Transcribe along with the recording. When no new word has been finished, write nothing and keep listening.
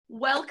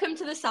Welcome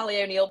to the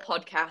Sally O'Neill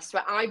podcast,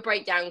 where I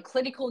break down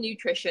clinical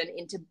nutrition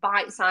into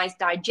bite-sized,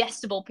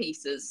 digestible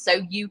pieces so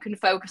you can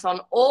focus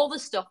on all the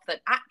stuff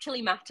that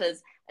actually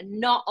matters and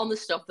not on the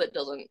stuff that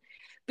doesn't.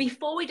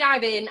 Before we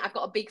dive in, I've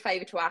got a big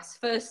favour to ask.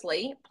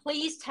 Firstly,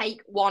 please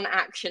take one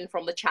action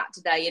from the chat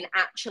today and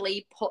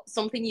actually put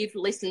something you've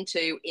listened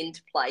to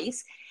into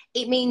place.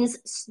 It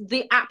means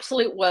the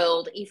absolute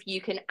world if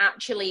you can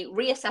actually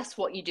reassess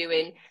what you're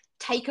doing,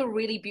 take a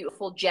really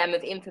beautiful gem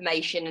of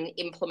information and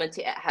implement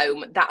it at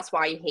home. That's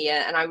why you're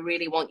here. And I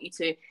really want you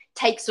to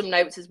take some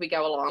notes as we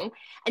go along.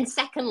 And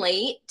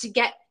secondly, to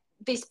get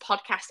this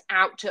podcast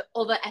out to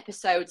other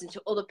episodes and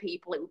to other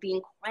people, it would be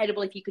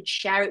incredible if you could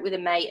share it with a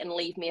mate and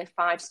leave me a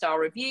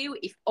 5-star review,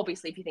 if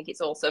you think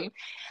it's awesome,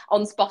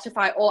 on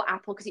Spotify or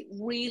Apple, because it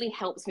really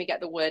helps me get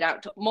the word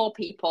out to more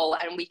people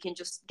and we can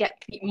just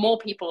get more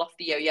people off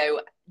the yo-yo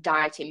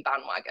dieting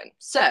bandwagon.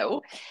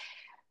 So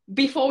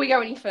before we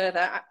go any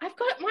further, I've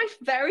got my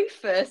very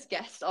first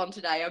guest on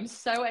today. I'm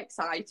so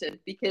excited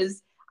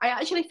because I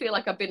actually feel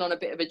like I've been on a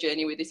bit of a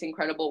journey with this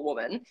incredible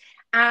woman.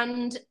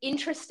 And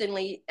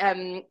interestingly,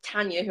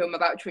 Tanja, who I'm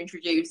about to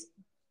introduce,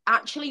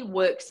 actually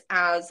works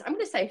as, I'm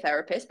going to say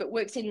therapist, but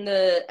works in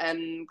the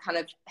kind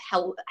of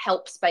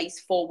help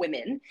space for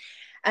women.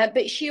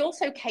 But she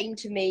also came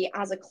to me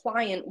as a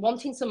client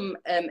wanting some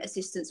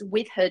assistance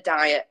with her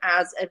diet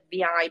as a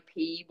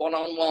VIP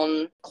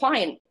one-on-one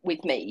client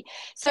with me.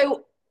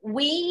 So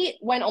we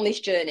went on this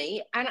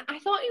journey and I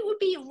thought it would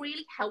be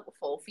really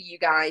helpful for you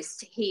guys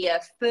to hear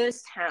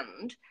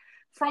firsthand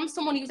from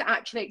someone who's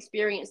actually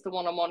experienced the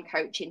one-on-one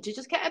coaching, to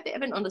just get a bit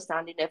of an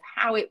understanding of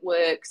how it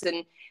works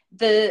and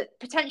the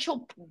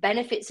potential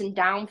benefits and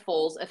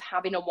downfalls of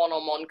having a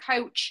one-on-one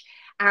coach,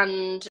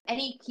 and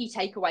any key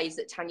takeaways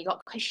that Tanja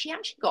got, because she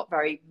actually got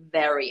very,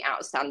 very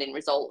outstanding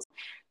results.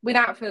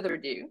 Without further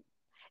ado,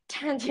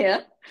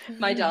 Tanja,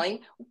 my darling,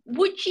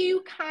 would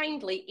you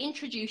kindly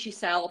introduce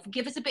yourself,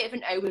 give us a bit of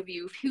an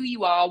overview of who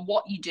you are,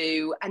 what you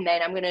do, and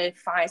then I'm going to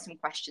fire some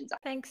questions.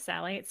 Thanks,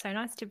 Sally. It's so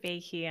nice to be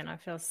here, and I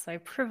feel so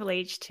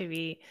privileged to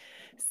be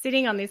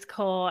sitting on this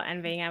call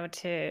and being able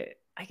to,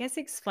 I guess,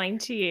 explain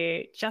to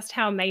you just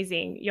how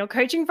amazing your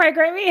coaching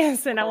program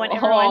is. And I want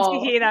everyone to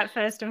hear that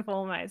first and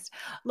foremost.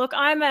 Look,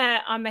 I'm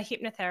a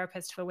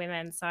hypnotherapist for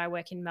women. So I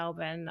work in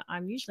Melbourne.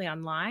 I'm usually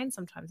online.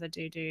 Sometimes I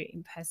do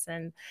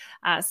in-person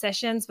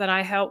sessions, but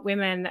I help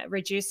women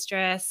reduce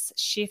stress,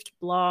 shift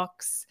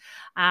blocks,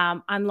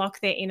 unlock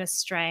their inner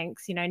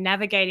strengths,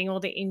 navigating all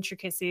the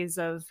intricacies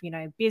of,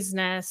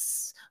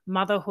 business,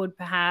 motherhood,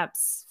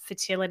 perhaps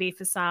fertility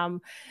for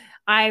some.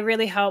 I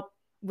really help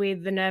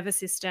with the nervous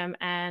system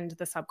and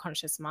the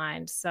subconscious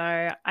mind.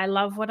 So I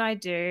love what I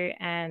do,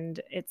 and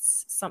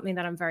it's something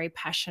that I'm very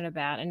passionate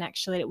about. And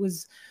actually it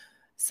was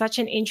such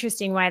an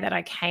interesting way that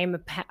I came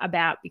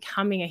about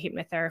becoming a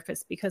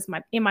hypnotherapist, because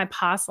in my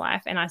past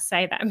life, and I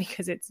say that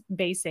because it's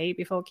BC,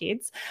 before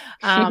kids,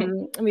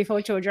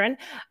 before children,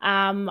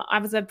 I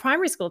was a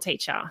primary school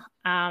teacher,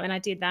 and I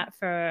did that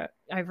for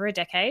over a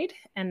decade.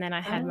 And then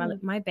I had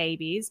my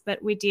babies,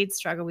 but we did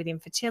struggle with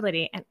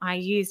infertility, and I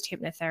used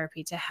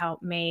hypnotherapy to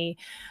help me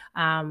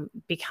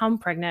become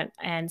pregnant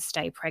and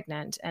stay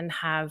pregnant and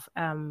have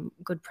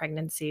good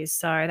pregnancies.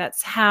 So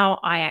that's how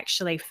I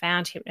actually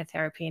found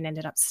hypnotherapy and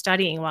ended up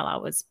studying while I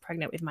was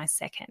pregnant with my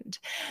second.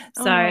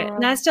 So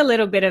that's a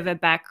little bit of a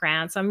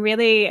background. So I'm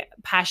really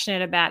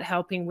passionate about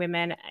helping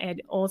women at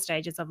all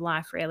stages of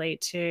life, really,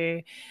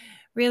 to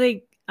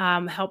really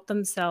help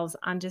themselves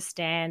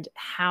understand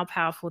how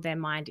powerful their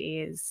mind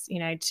is,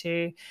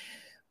 to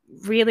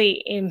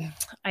really,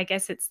 I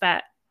guess it's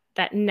that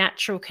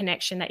natural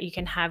connection that you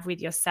can have with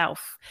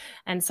yourself.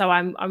 And so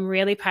I'm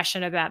really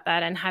passionate about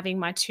that. And having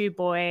my 2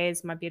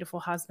 boys, my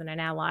beautiful husband,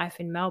 and our life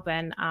in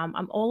Melbourne,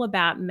 I'm all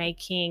about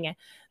making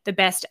the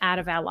best out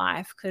of our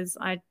life, because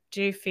I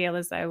do feel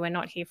as though we're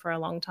not here for a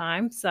long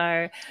time.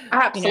 So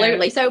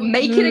absolutely. So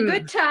make it a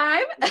good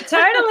time.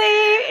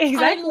 Totally.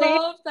 Exactly. I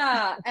love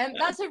that. And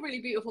that's a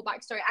really beautiful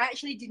backstory. I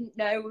actually didn't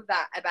know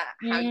that about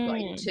how you got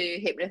into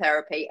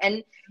hypnotherapy.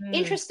 And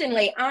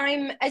interestingly,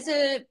 I'm, as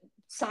a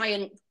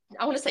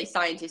I want to say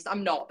scientist,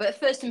 I'm not, but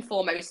first and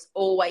foremost,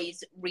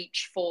 always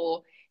reach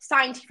for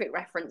scientific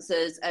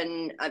references.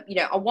 And,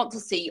 I want to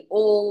see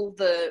all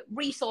the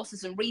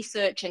resources and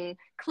research and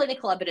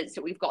clinical evidence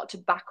that we've got to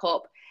back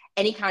up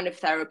any kind of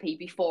therapy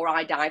before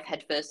I dive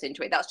headfirst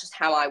into it. That's just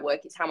how I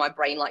work. It's how my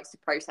brain likes to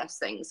process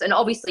things. And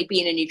obviously,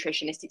 being a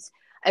nutritionist, it's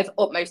of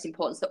utmost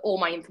importance that all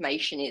my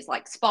information is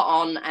like spot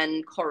on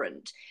and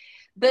current.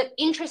 But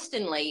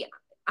interestingly,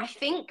 I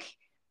think,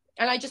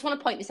 and I just want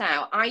to point this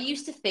out, I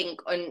used to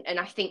think, and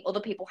I think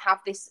other people have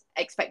this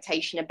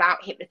expectation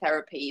about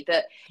hypnotherapy,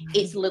 that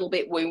it's a little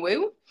bit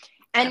woo-woo.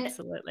 And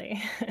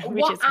absolutely.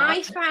 What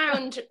I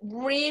found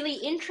really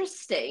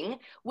interesting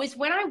was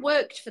when I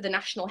worked for the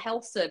National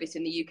Health Service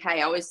in the UK,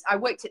 I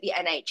worked at the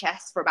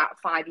NHS for about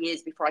 5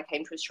 years before I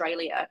came to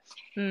Australia.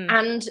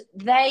 And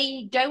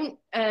they don't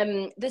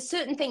there's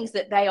certain things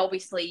that they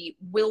obviously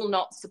will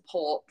not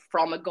support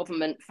from a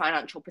government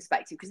financial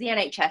perspective, because the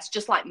NHS,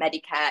 just like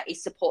Medicare,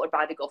 is supported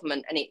by the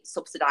government and it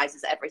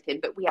subsidises everything,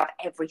 but we have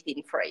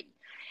everything free.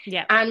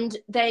 Yeah. And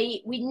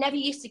we never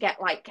used to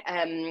get like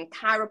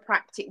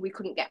chiropractic. We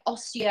couldn't get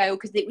osteo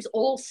because it was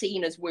all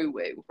seen as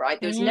woo-woo, right?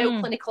 There was no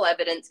clinical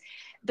evidence.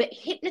 But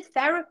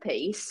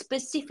hypnotherapy,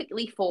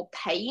 specifically for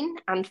pain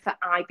and for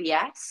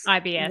IBS, I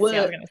was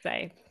going to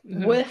say,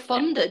 were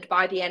funded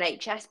by the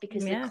NHS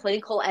because the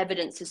clinical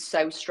evidence is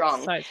so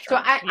strong. So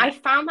I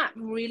found that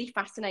really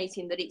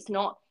fascinating, that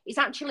it's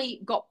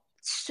actually got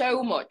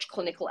so much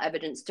clinical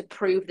evidence to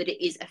prove that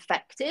it is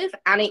effective,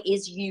 and it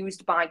is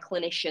used by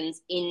clinicians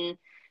in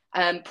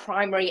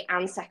primary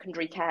and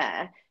secondary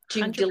care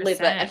to 100%.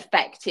 Deliver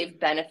effective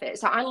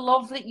benefits. So I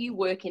love that you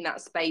work in that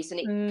space, and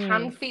it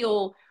can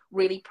feel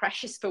really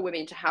precious for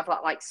women to have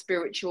that like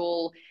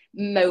spiritual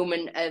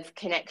moment of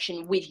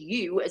connection with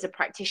you as a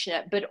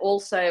practitioner, but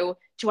also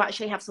to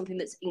actually have something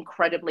that's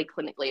incredibly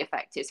clinically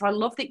effective. So I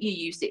love that you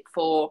used it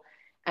for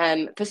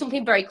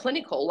something very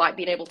clinical, like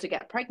being able to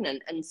get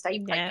pregnant and stay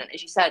pregnant,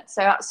 as you said.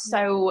 So that's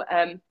so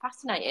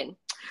fascinating.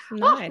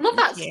 Nice, love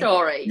that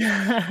story.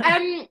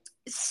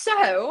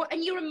 So,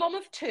 and you're a mom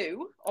of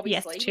two,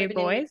 obviously. Yes, 2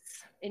 boys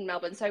in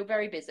Melbourne, so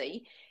very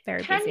busy. Very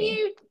busy. Can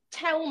you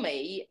tell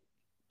me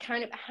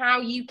kind of how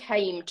you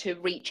came to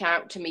reach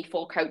out to me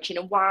for coaching,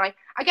 and why?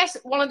 I guess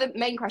one of the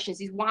main questions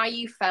is why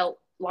you felt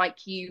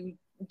like you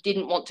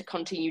didn't want to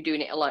continue doing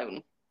it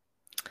alone.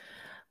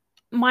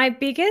 My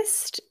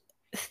biggest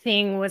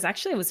thing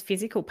was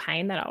physical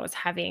pain that I was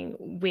having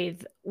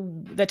with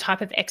the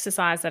type of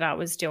exercise that I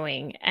was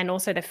doing, and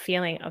also the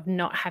feeling of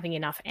not having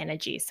enough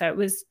energy. So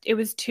it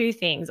was 2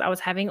 things. I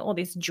was having all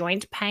this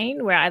joint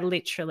pain where I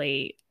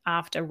literally,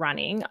 after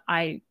running,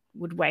 I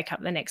would wake up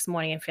the next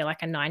morning and feel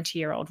like a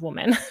 90-year-old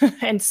woman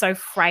and so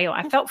frail.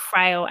 I felt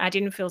frail. I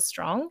didn't feel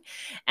strong.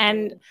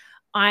 And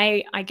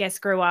I guess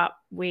grew up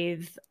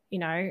with, you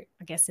know,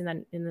 I guess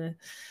in the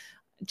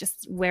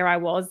just where I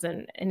was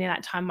and in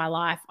that time of my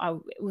life,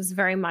 it was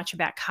very much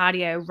about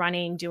cardio,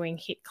 running, doing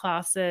HIIT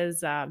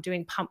classes,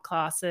 doing pump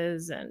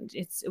classes, and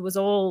it was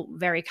all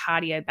very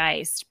cardio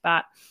based.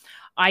 But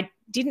I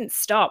didn't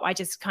stop. I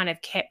just kind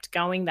of kept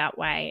going that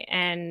way.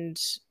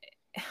 And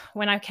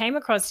when I came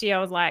across you, I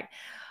was like,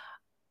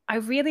 I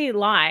really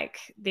like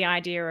the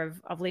idea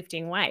of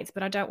lifting weights,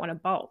 but I don't want to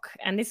bulk.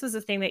 And this was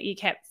the thing that you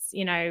kept,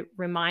 you know,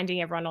 reminding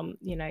everyone on,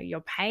 you know,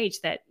 your page,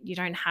 that you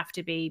don't have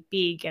to be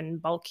big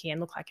and bulky and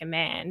look like a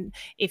man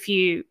if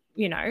you,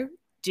 you know,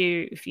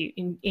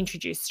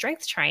 introduce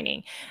strength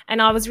training.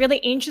 And I was really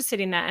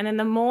interested in that. And then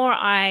the more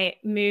I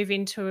move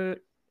into,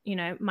 you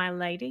know, my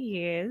later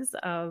years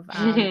of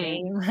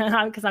being,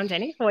 because I'm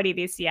turning 40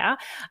 this year,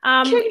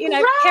 you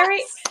know,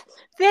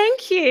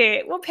 thank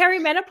you. Well,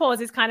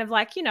 perimenopause is kind of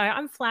like, you know,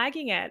 I'm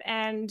flagging it.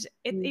 And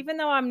even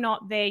though I'm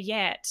not there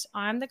yet,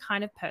 I'm the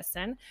kind of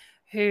person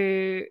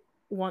who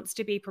wants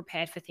to be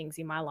prepared for things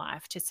in my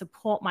life to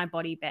support my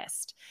body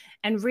best.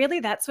 And really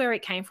that's where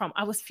it came from.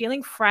 I was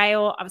feeling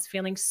frail. I was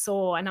feeling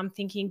sore. And I'm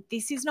thinking,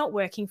 this is not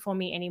working for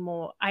me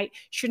anymore. I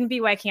shouldn't be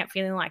waking up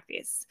feeling like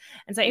this.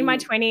 And so in my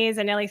 20s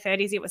and early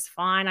 30s, it was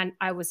fine.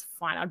 I was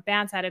fine. I'd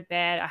bounce out of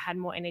bed. I had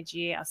more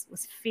energy. I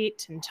was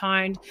fit and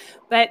toned.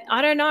 But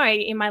I don't know,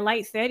 in my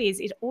late 30s,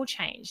 it all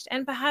changed.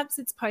 And perhaps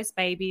it's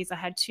post-babies. I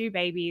had 2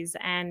 babies,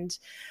 and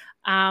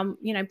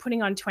you know,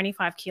 putting on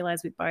 25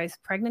 kilos with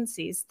both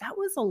pregnancies, that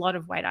was a lot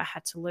of weight I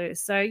had to lose.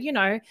 So, you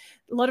know,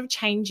 a lot of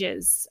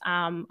changes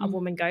a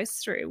woman goes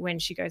through when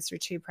she goes through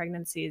 2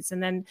 pregnancies.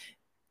 And then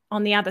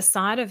on the other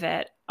side of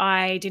it,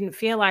 I didn't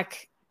feel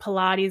like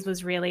Pilates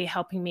was really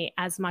helping me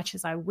as much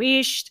as I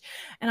wished.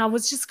 And I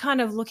was just kind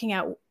of looking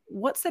at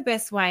what's the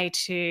best way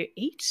to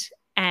eat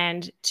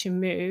and to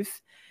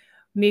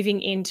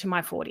moving into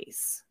my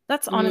 40s.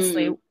 That's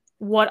honestly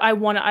what I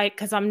want to,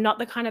 because I'm not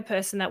the kind of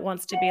person that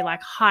wants to be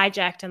like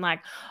hijacked and like,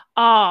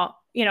 oh,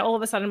 you know, all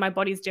of a sudden my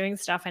body's doing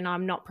stuff and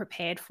I'm not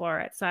prepared for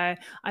it. So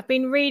I've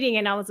been reading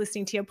and I was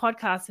listening to your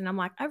podcast and I'm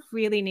like, I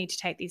really need to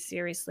take this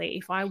seriously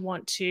if I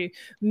want to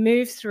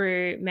move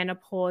through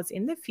menopause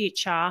in the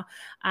future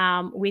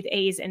with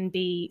ease and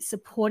be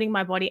supporting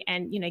my body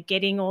and, you know,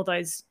 getting all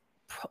those,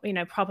 you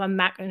know, proper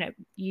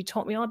you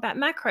taught me all about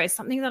macros,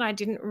 something that I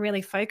didn't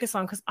really focus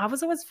on because I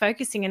was always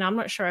focusing, and I'm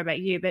not sure about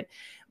you, but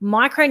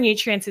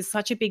micronutrients is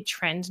such a big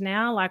trend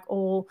now, like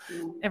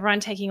everyone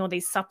taking all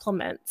these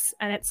supplements,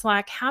 and it's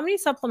like, how many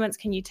supplements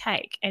can you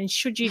take and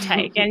should you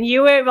take? And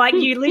you were like,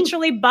 you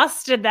literally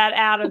busted that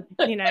out of,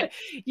 you know,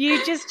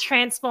 you just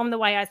transformed the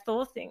way I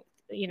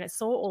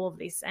saw all of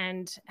this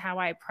and how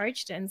I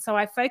approached it. And so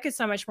I focus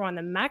so much more on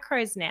the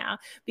macros now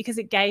because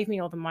it gave me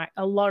a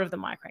lot of the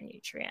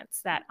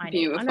micronutrients that I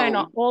need. I know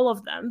not all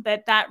of them,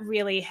 but that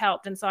really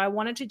helped. And so I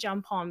wanted to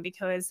jump on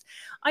because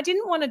I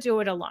didn't want to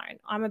do it alone.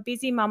 I'm a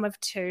busy mum of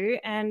 2,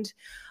 and,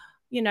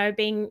 you know,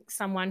 being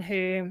someone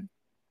who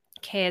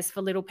cares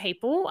for little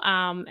people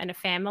and a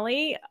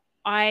family,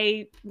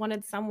 I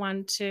wanted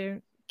someone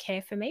to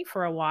care for me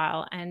for a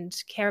while and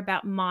care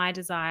about my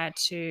desire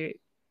to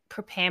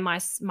prepare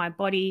my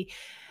body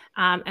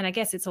And I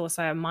guess it's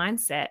also a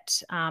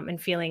mindset and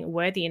feeling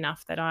worthy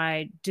enough that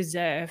I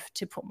deserve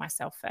to put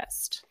myself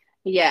first.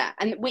 Yeah,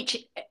 and which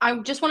I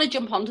just want to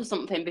jump onto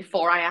something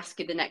before I ask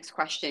you the next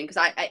question, because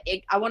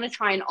I want to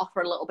try and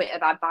offer a little bit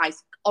of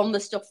advice on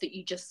the stuff that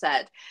you just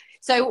said.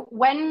 So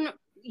when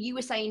you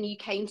were saying you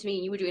came to me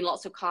and you were doing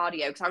lots of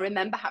cardio, because I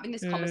remember having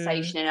this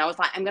conversation and I was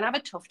like, I'm going to have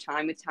a tough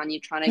time with Tanya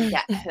trying to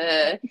get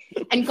her.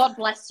 And God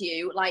bless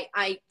you. Like,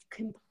 I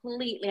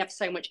completely have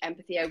so much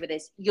empathy over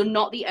this. You're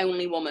not the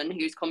only woman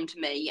who's come to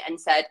me and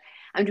said,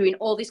 I'm doing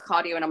all this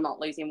cardio and I'm not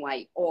losing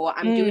weight, or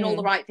I'm doing all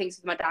the right things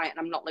with my diet and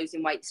I'm not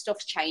losing weight.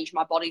 Stuff's changed.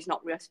 My body's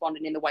not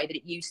responding in the way that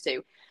it used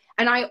to.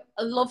 And I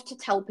love to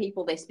tell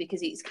people this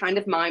because it's kind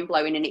of mind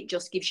blowing, and it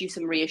just gives you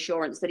some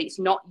reassurance that it's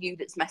not you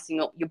that's messing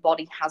up. Your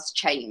body has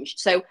changed.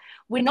 So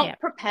we're not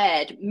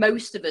prepared.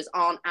 Most of us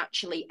aren't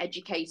actually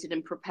educated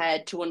and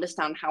prepared to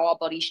understand how our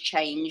bodies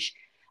change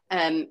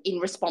in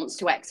response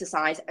to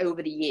exercise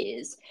over the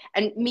years.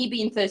 And me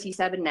being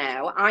 37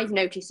 now, I've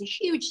noticed a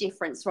huge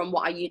difference from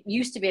what I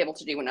used to be able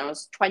to do when I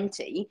was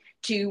 20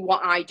 to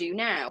what I do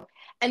now.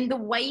 And the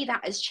way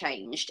that has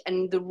changed,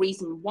 and the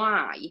reason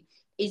why,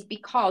 is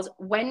because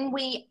when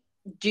we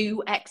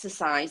do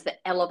exercise that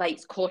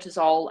elevates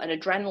cortisol and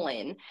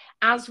adrenaline,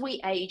 as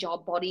we age, our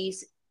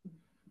bodies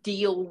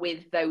deal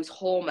with those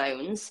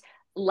hormones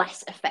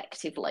less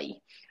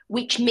effectively,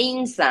 which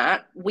means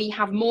that we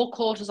have more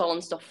cortisol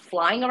and stuff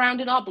flying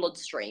around in our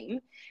bloodstream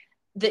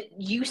that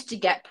used to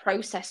get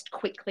processed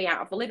quickly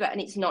out of the liver, and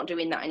it's not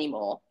doing that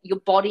anymore. Your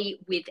body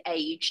with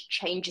age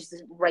changes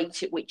the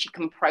rate at which it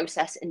can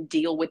process and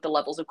deal with the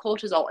levels of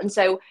cortisol. And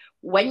so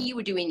when you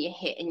were doing your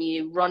HIIT and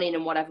you running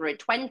and whatever at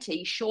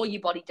 20, sure,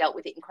 your body dealt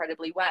with it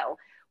incredibly well.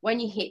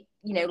 When you hit,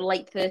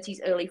 late 30s,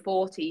 early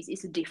 40s,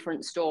 it's a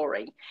different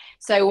story.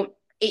 So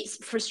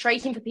it's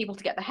frustrating for people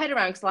to get their head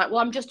around, because like, well,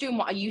 I'm just doing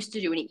what I used to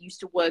do and it used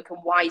to work, and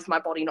why is my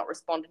body not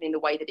responding in the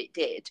way that it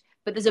did?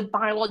 But there's a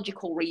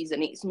biological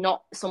reason. It's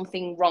not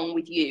something wrong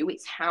with you.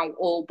 It's how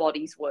all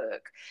bodies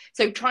work.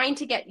 So trying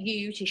to get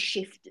you to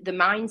shift the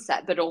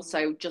mindset, but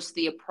also just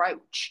the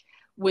approach,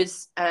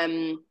 was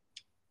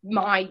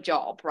my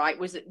job, right?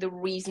 Was the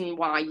reason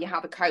why you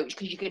have a coach,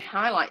 because you can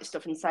highlight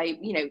stuff and say,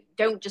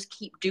 don't just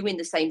keep doing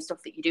the same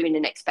stuff that you're doing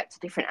and expect a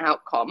different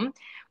outcome.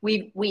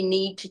 We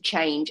need to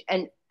change.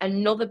 And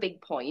another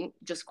big point,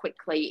 just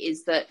quickly,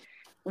 is that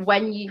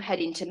when you head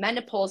into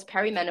menopause,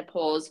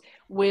 perimenopause,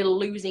 we're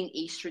losing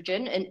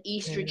estrogen, and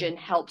estrogen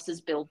helps us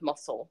build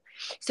muscle.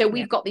 So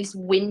we've got this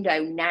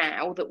window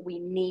now that we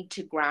need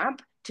to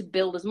grab to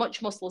build as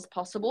much muscle as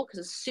possible,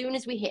 because as soon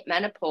as we hit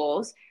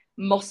menopause,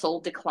 muscle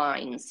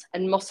declines,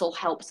 and muscle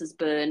helps us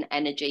burn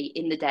energy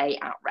in the day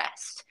at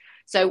rest.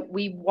 So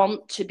we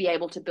want to be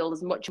able to build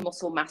as much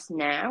muscle mass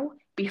now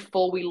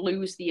before we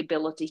lose the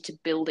ability to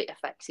build it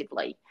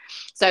effectively.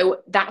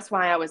 So that's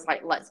why I was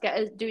like, let's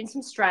get doing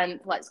some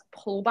strength, let's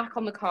pull back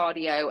on the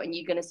cardio, and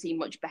you're going to see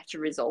much better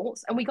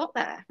results. And we got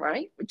there,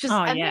 right? Which is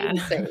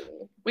amazing.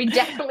 We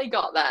definitely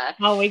got there.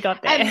 Oh, we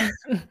got there.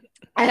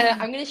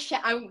 I'm going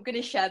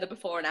to share the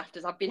before and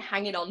afters. I've been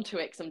hanging on to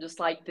it because I'm just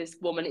like, this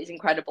woman is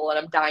incredible and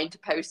I'm dying to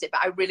post it,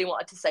 but I really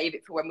wanted to save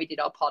it for when we did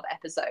our pod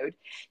episode.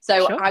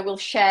 So sure. I will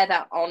share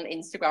that on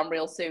Instagram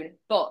real soon.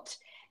 But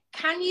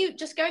can you,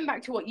 just going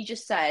back to what you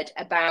just said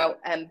about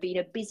being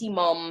a busy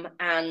mom,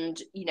 and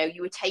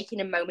you were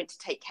taking a moment to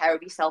take care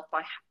of yourself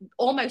by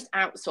almost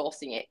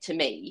outsourcing it to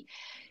me.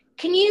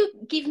 Can you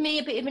give me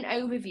a bit of an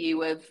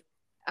overview of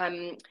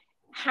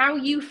how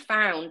you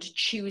found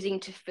choosing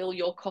to fill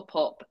your cup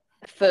up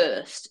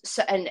first,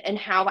 so, and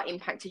how that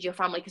impacted your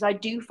family? Because I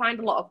do find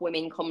a lot of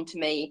women come to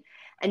me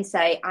and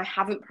say, I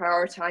haven't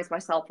prioritized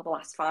myself for the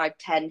last 5,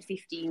 10,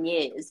 15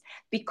 years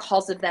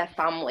because of their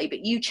family,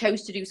 but you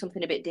chose to do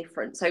something a bit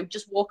different. So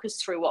just walk us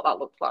through what that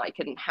looked like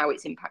and how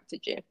it's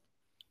impacted you.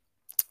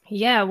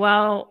 Yeah,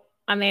 well,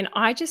 I mean,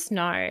 I just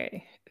know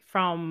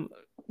from,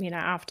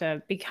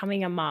 after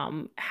becoming a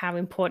mum, how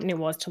important it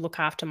was to look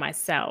after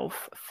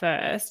myself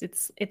first.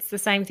 It's the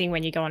same thing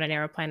when you go on an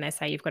airplane, they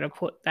say you've got to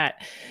put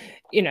that,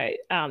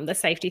 the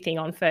safety thing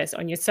on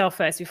yourself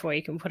first before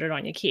you can put it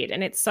on your kid.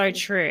 And it's so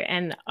true.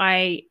 And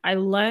I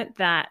learned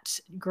that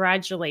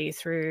gradually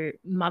through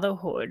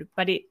motherhood,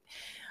 but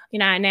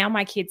now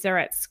my kids are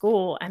at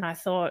school, and I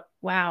thought,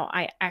 wow,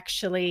 I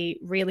actually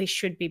really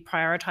should be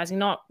prioritizing,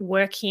 not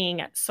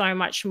working so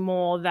much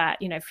more that,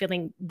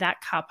 filling that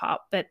cup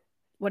up, but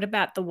what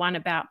about the one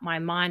about my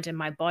mind and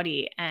my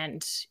body?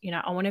 And,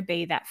 I want to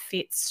be that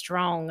fit,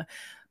 strong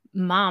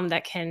mum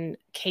that can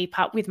keep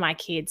up with my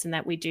kids, and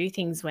that we do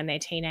things when they're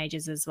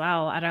teenagers as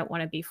well. I don't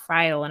want to be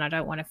frail, and I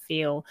don't want to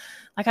feel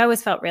like, I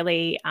always felt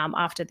really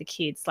after the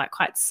kids, like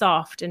quite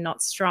soft and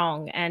not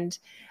strong. And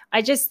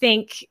I just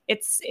think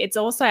it's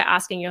also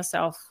asking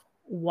yourself,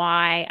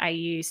 why are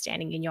you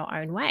standing in your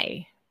own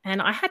way?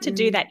 And I had to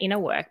do that inner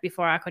work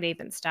before I could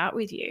even start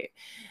with you.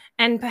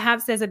 And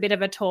perhaps there's a bit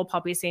of a tall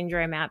poppy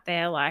syndrome out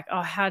there, like,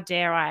 oh, how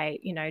dare I,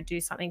 do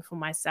something for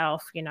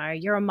myself?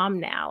 You're a mum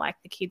now, like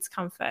the kids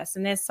come first.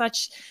 And there's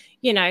such,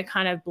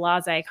 kind of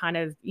blasé kind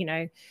of,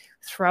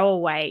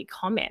 throwaway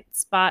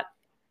comments. But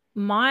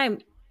my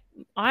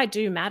I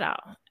do matter.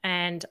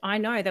 And I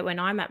know that when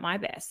I'm at my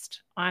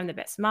best, I'm the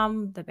best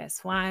mum, the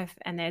best wife,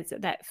 and there's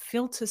that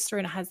filters through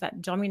and has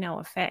that domino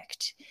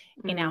effect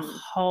in our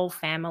whole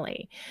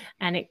family.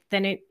 And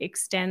then it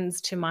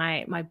extends to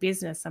my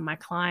business and my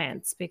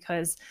clients,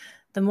 because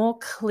the more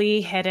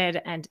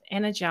clear-headed and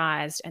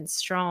energized and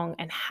strong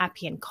and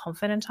happy and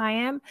confident I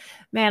am,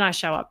 man, I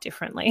show up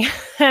differently.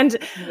 And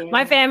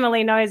my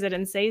family knows it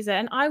and sees it.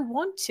 And I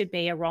want to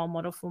be a role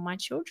model for my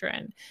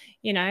children,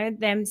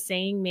 them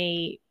seeing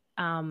me.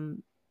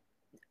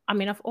 I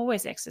mean, I've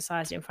always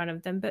exercised in front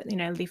of them, but,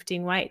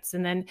 lifting weights.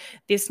 And then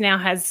this now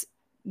has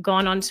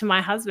gone on to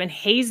my husband.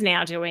 He's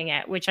now doing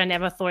it, which I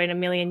never thought in a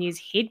million years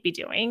he'd be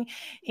doing.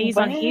 He's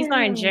on his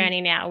own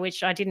journey now,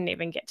 which I didn't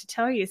even get to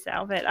tell you,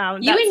 Sal, but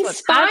you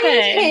inspired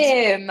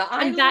him.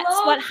 And that's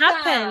what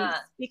happens,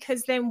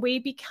 because then we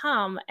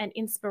become an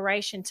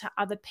inspiration to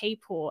other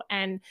people.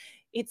 And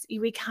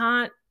we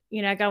can't,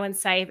 go and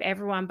save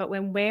everyone, but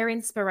when we're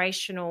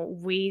inspirational,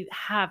 we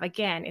have,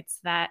 again, it's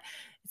that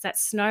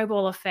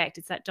snowball effect.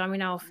 It's that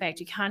domino effect.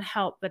 You can't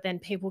help, but then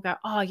people go,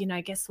 oh,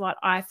 guess what?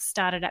 I've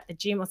started at the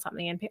gym or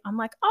something. And I'm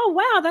like, oh,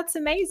 wow, that's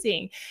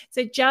amazing.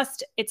 So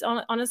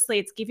honestly,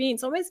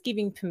 it's almost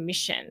giving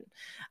permission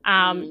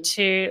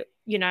to,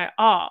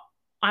 oh,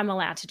 I'm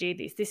allowed to do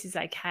this. This is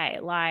okay.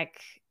 Like,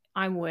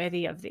 I'm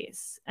worthy of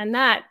this. And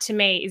that to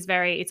me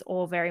it's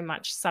all very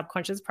much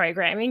subconscious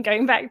programming,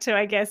 going back to,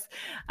 I guess,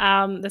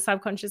 the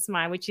subconscious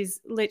mind, which is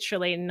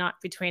literally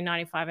not between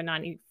 95 and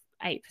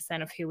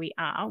 98% of who we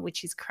are,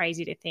 which is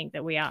crazy to think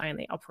that we are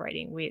only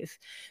operating with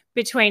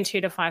between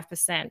 2 to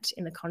 5%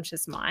 in the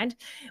conscious mind,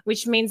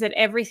 which means that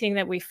everything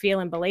that we feel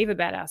and believe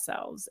about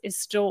ourselves is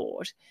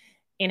stored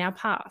in our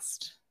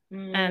past.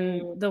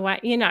 And the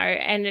way,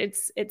 and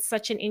it's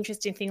such an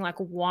interesting thing. Like,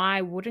 why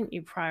wouldn't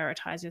you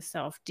prioritize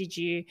yourself? Did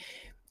you,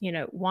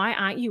 why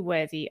aren't you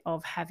worthy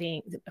of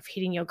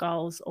hitting your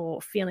goals or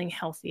feeling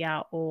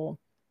healthier or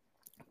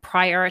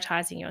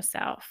prioritizing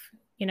yourself?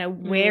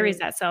 Where is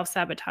that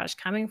self-sabotage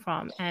coming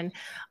from? And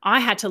I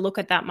had to look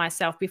at that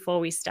myself before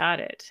we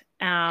started.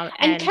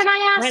 And can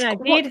I ask, when I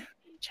did,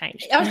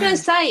 changed. I was going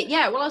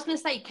to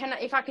say,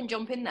 if I can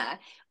jump in there,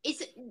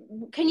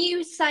 can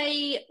you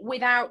say,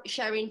 without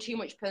sharing too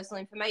much personal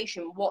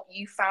information, what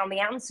you found the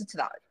answer to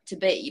that to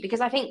be?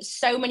 Because I think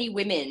so many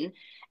women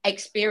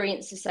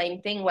experience the same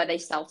thing where they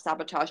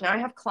self-sabotage. Now, I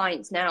have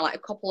clients now, like a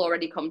couple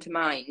already come to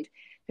mind,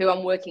 who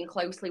I'm working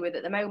closely with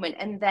at the moment,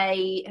 and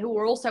who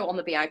are also on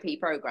the BIP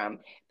program,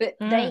 but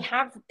they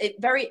have it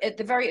at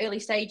the very early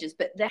stages,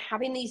 but they're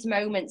having these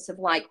moments of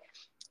like,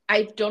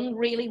 I've done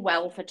really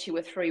well for 2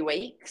 or 3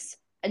 weeks,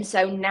 and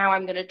so now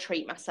I'm going to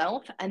treat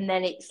myself. And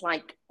then it's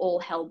like all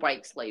hell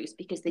breaks loose,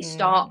 because they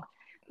start,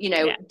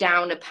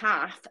 down a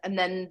path, and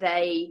then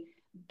they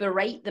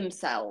berate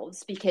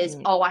themselves because,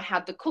 oh, I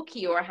had the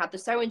cookie or I had the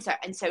so-and-so.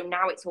 And so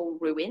now it's all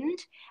ruined.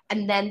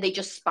 And then they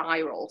just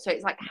spiral. So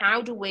it's like,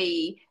 how do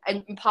we,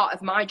 and part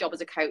of my job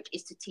as a coach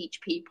is to teach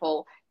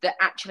people that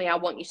actually I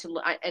want you to,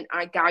 and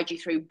I guide you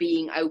through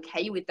being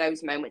okay with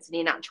those moments. And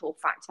in actual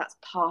fact, that's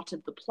part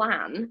of the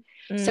plan,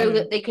 so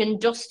that they can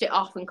dust it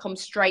off and come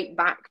straight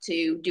back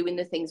to doing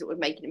the things that would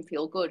make them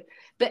feel good.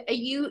 But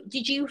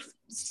did you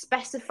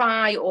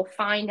specify or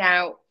find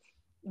out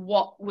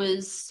what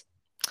was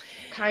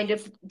kind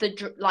of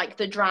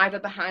the driver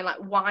behind, like,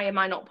 why am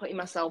I not putting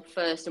myself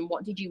first, and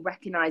what did you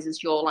recognize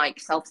as your like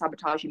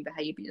self-sabotaging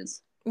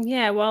behaviors?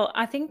 Yeah, well,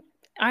 I think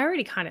I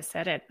already kind of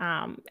said it.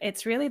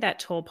 It's really that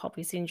tall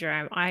poppy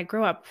syndrome. I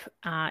grew up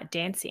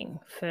dancing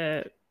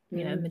for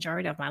the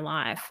majority of my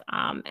life,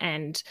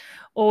 and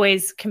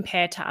always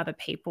compared to other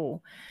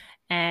people,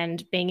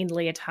 and being in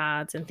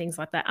leotards and things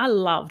like that. I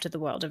loved the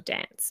world of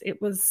dance.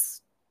 It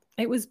was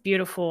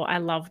beautiful. I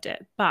loved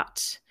it,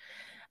 but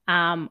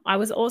I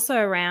was also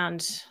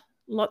around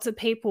lots of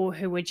people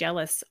who were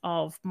jealous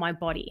of my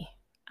body,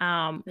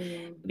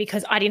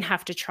 because I didn't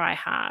have to try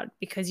hard,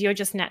 because you're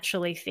just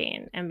naturally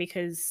thin, and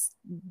because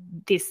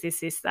this,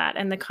 that,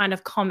 and the kind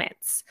of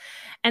comments.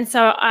 And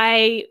so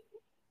I,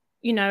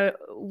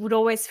 would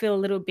always feel a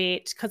little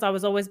bit, because I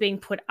was always being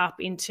put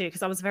up into,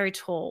 because I was very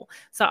tall.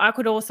 So I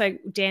could also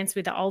dance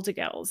with the older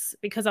girls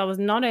because I was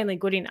not only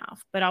good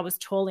enough, but I was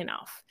tall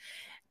enough.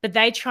 But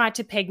they tried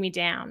to peg me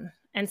down.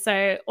 And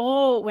so,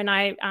 or when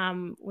I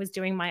was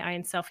doing my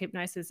own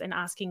self-hypnosis and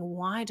asking,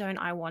 why don't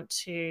I want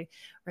to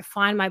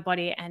refine my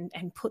body and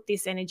put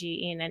this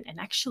energy in and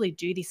actually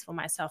do this for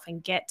myself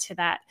and get to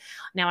that.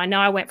 Now, I know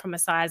I went from a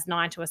size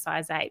 9 to a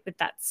size 8, but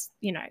that's,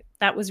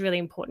 that was really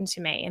important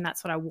to me. And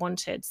that's what I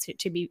wanted,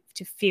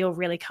 to feel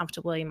really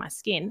comfortable in my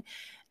skin.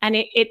 And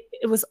it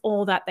was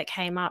all that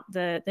came up,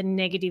 the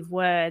negative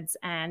words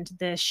and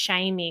the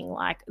shaming,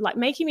 like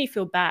making me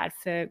feel bad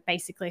for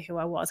basically who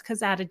I was,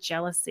 because out of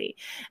jealousy.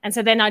 And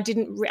so then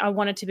I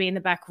wanted to be in the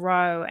back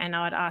row, and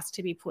I would ask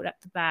to be put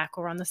at the back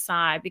or on the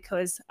side,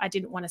 because I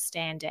didn't want to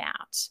stand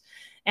out.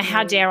 And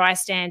how dare I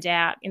stand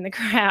out in the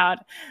crowd?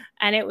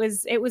 And it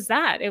was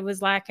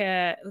like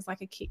a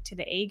kick to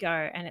the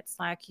ego. And it's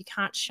like, you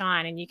can't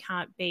shine and you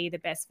can't be the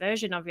best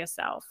version of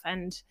yourself.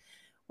 And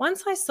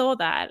once I saw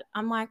that,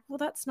 I'm like, well,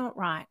 that's not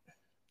right.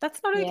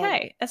 That's not Yeah.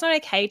 okay. It's not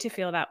okay to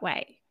feel that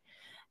way.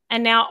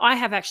 And now I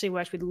have actually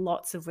worked with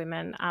lots of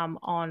women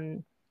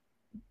on,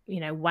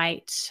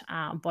 weight,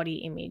 body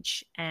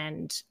image,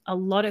 and a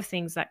lot of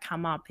things that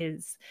come up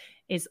is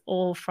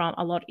all from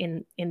a lot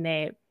in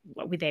their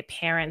with their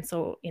parents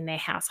or in their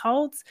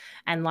households,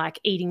 and like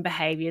eating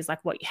behaviors, like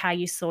how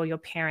you saw your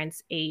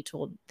parents eat,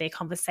 or their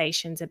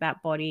conversations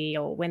about body,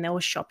 or when they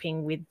were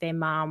shopping with their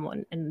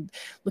mum, and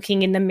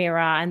looking in the mirror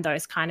and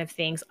those kind of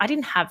things. I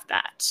didn't have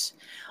that.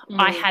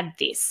 I had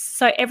this.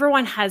 So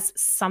everyone has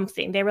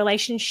something, their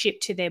relationship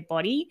to their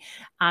body,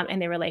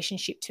 and their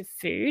relationship to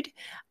food.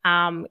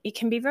 It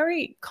can be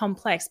very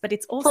complex, but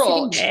it's all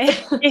Fraught. sitting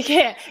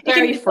there.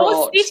 It's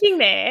all fraught. sitting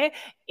there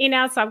in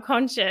our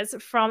subconscious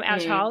from our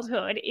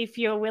childhood. If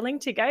you're willing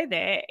to go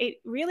there, it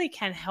really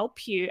can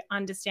help you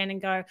understand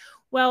and go,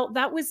 well,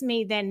 that was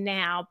me then,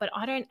 now, but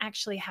I don't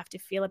actually have to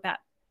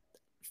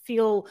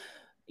feel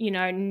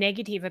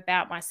negative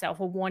about myself,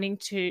 or wanting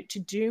to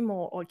do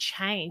more or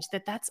change.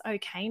 That's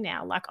okay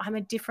now. Like, I'm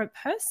a different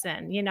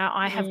person.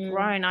 I have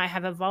grown, I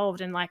have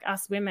evolved, and like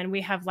us women, we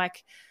have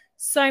like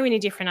so many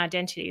different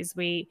identities.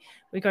 We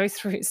go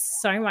through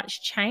so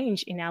much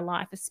change in our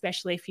life,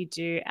 especially if you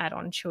do add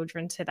on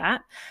children to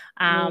that.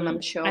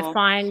 I'm sure. I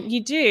find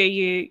you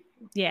do.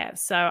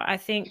 So I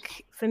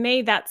think for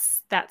me,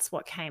 that's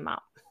what came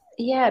up.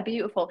 Yeah,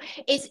 beautiful.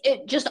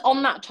 Just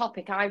on that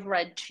topic, I've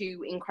read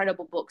 2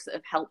 incredible books that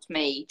have helped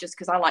me, just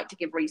because I like to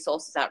give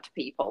resources out to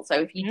people. So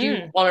if you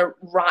do want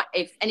to write,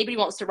 if anybody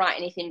wants to write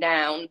anything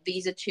down,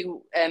 these are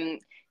 2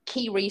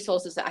 key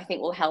resources that I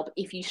think will help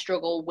if you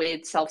struggle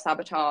with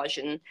self-sabotage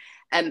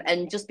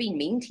and just being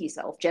mean to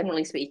yourself,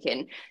 generally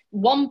speaking.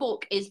 One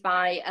book is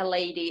by a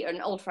lady,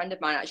 an old friend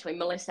of mine, actually,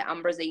 Melissa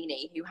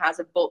Ambrosini, who has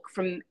a book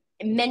from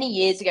many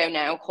years ago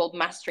now called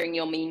Mastering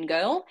Your Mean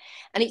Girl,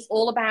 and it's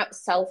all about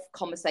self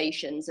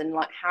conversations and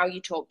like how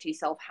you talk to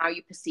yourself, how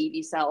you perceive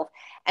yourself.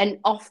 And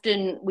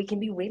often we can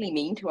be really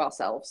mean to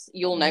ourselves.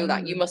 You'll know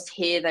that. You must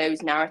hear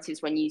those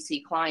narratives when you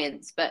see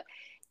clients, but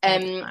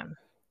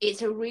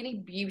it's a really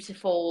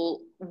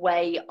beautiful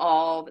way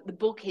of, the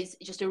book is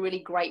just a really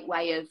great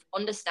way of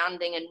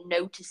understanding and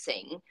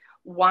noticing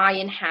why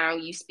and how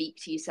you speak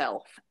to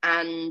yourself,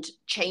 and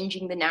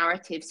changing the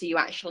narrative so you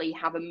actually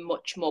have a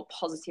much more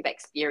positive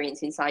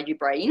experience inside your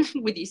brain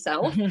with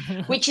yourself,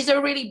 which is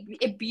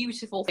a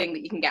beautiful thing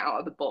that you can get out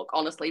of the book.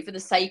 Honestly, for the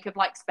sake of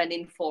like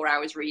spending 4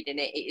 hours reading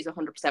it, it is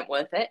 100%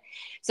 worth it.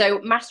 So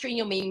Mastering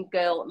Your Mean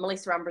Girl,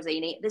 Melissa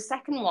Ambrosini. The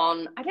second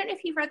one, I don't know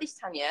if you've read this,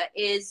 Tanya,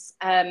 is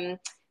The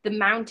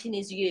Mountain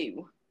Is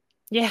You.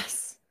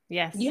 Yes.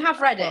 You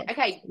have read it.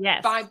 Okay.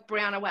 Yes. By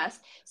Brianna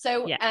West.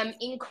 So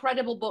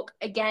incredible book,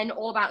 again,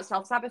 all about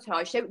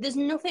self-sabotage. So there's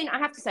nothing, I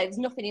have to say, there's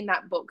nothing in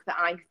that book that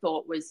I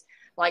thought was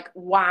like,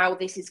 wow,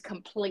 this is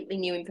completely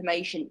new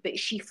information, but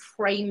she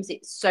frames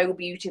it so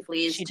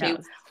beautifully as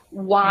to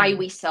why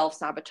we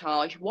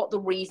self-sabotage, what the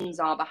reasons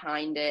are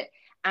behind it.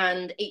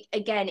 And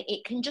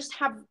it can just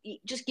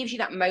it just gives you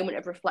that moment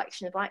of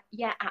reflection of like,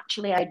 yeah,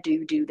 actually I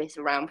do this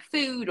around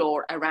food,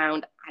 or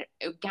around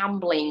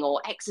gambling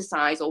or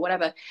exercise or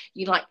whatever.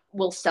 You like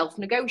will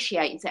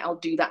self-negotiate and say, I'll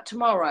do that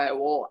tomorrow,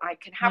 or I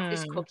can have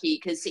this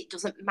cookie because it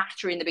doesn't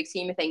matter in the big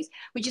scheme of things,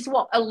 which is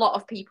what a lot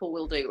of people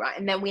will do, right?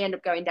 And then we end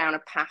up going down a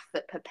path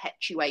that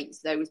perpetuates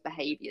those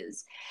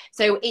behaviors.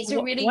 So it's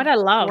a really what I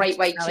loved, great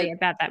way Sally,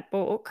 about that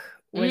book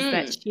was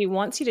that she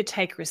wants you to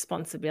take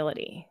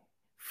responsibility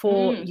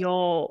for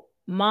your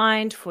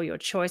mind, for your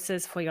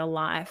choices, for your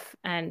life,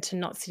 and to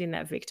not sit in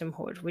that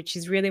victimhood, which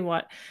is really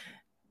what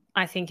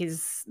I think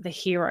is the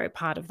hero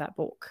part of that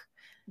book.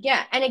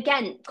 Yeah. And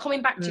again,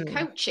 coming back to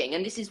coaching,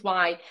 and this is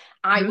why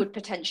I would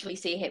potentially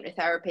see a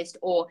hypnotherapist,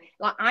 or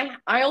like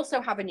I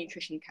also have a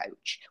nutrition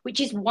coach, which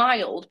is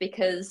wild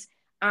because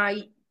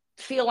I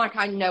feel like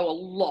I know a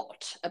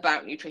lot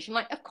about nutrition.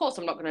 Like, of course,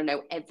 I'm not going to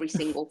know every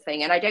single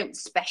thing, and I don't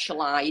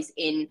specialize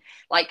in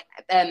like,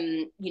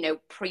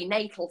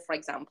 prenatal, for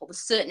example. There's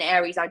certain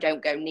areas I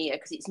don't go near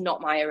because it's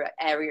not my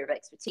area of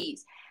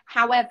expertise.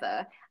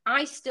 However,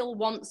 I still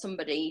want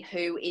somebody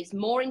who is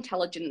more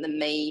intelligent than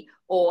me,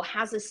 or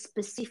has a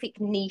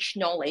specific niche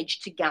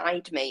knowledge to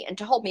guide me and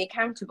to hold me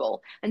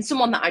accountable, and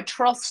someone that I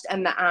trust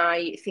and that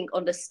I think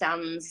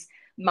understands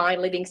my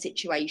living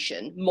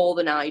situation more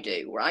than I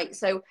do, right?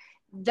 So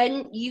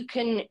then you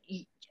can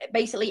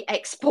basically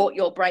export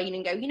your brain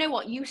and go, you know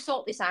what, you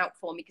sort this out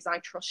for me because I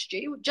trust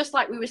you. Just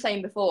like we were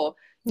saying before,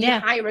 you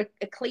hire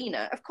a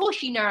cleaner. Of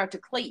course you know how to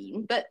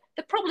clean, but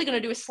they're probably going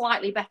to do a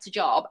slightly better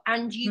job,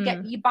 and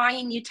you're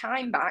buying your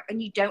time back,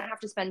 and you don't have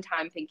to spend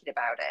time thinking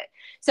about it.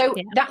 So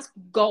that's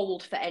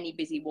gold for any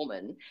busy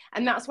woman.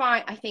 And that's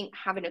why I think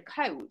having a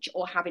coach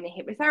or having a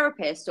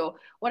hypnotherapist or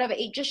whatever,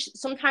 it just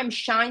sometimes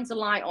shines a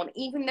light on,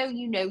 even though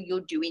you know you're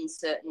doing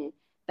certain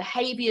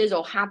behaviors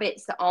or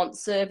habits that aren't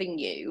serving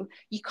you,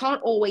 you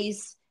can't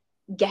always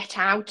get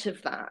out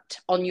of that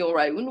on your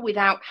own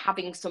without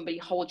having somebody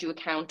hold you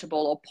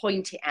accountable or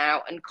point it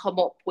out and come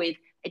up with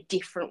a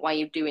different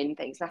way of doing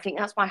things. And I think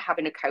that's why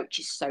having a coach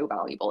is so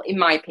valuable, in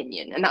my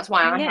opinion. And that's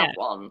why I have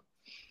one.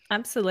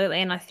 Absolutely.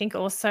 And I think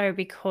also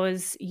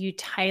because you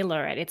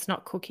tailor it, it's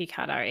not cookie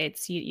cutter.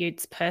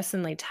 It's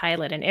personally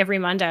tailored. And every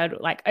Monday I'd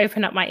like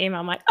open up my email.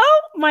 I'm like, oh,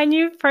 my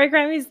new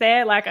program is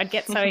there. Like I'd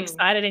get so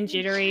excited and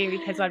jittery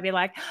because I'd be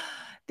like,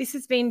 this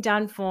has been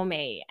done for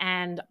me.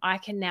 And I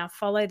can now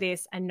follow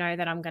this and know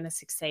that I'm going to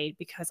succeed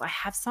because I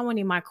have someone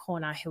in my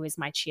corner who is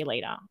my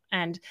cheerleader.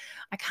 And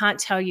I can't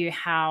tell you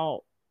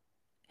how,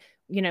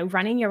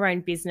 running your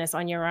own business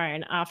on your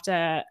own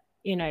after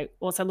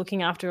also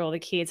looking after all the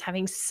kids,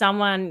 having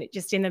someone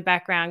just in the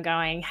background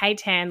going, hey,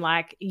 Tan,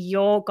 like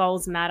your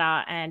goals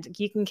matter and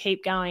you can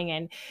keep going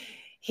and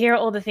here are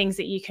all the things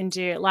that you can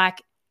do.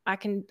 Like I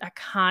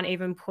can't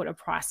even put a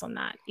price on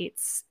that.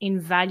 It's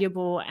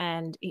invaluable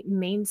and it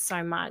means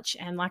so much.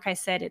 And like I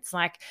said, it's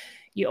like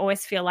you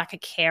always feel like a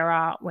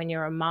carer when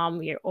you're a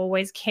mum. You're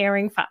always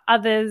caring for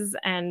others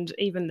and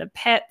even the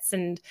pets.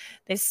 And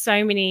there's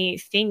so many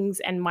things,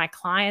 and my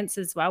clients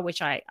as well,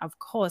 which I, of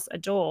course,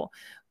 adore.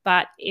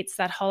 But it's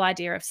that whole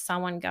idea of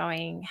someone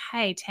going,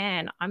 hey,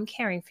 Tan, I'm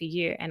caring for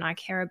you and I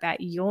care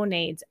about your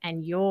needs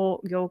and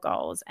your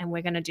goals. And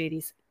we're going to do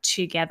this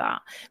together,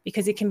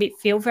 because it can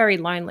feel very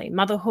lonely.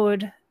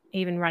 Motherhood,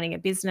 even running a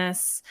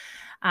business,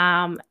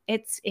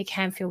 it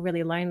can feel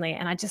really lonely.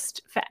 And I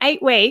just, for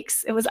 8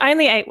 weeks, it was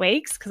only 8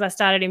 weeks because I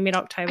started in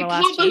mid-October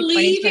last year. I can't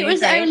believe it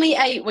was only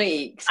 8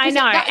 weeks. I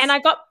know.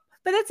 But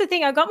that's the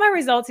thing. I got my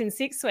results in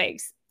 6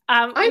 weeks.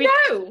 I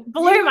know.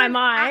 Blew my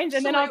mind.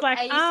 And then I was like,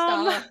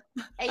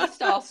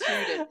 A-star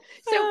student.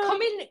 So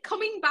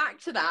coming back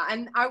to that,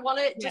 and I want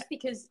to, just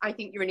because I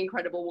think you're an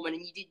incredible woman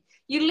and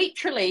you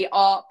literally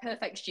are a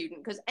perfect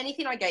student, because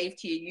anything I gave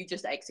to you, you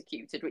just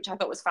executed, which I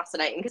thought was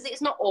fascinating because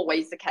it's not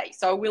always the case.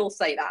 So I will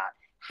say that.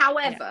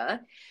 However,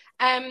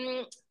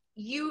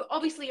 you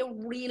obviously a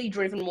really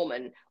driven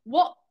woman.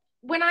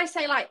 When I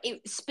say like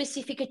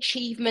specific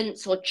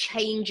achievements or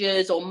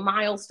changes or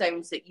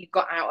milestones that you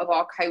got out of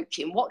our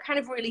coaching, what kind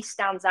of really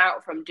stands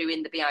out from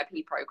doing the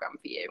VIP program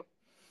for you?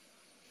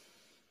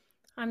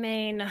 I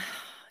mean,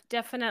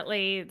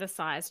 definitely the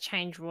size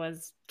change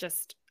was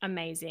just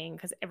amazing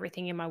because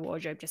everything in my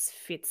wardrobe just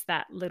fits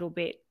that little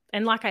bit.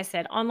 And like I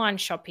said, online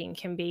shopping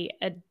can be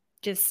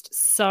just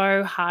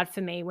so hard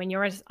for me when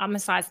I'm a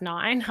size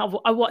 9.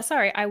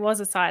 I was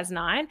a size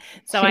 9.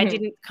 So I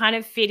didn't kind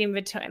of fit in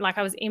between, like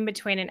I was in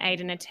between an 8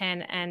 and a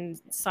 10, and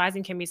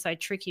sizing can be so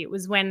tricky. It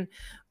was when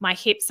my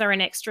hips are an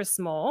extra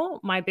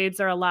small, my boobs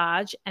are a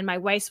large, and my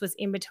waist was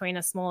in between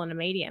a small and a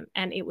medium.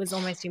 And it was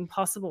almost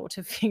impossible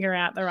to figure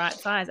out the right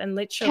size. And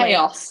literally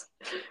chaos.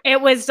 It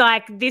was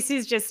like, this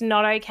is just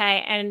not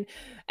okay.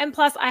 And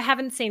plus I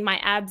haven't seen my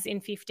abs in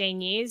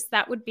 15 years.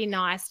 That would be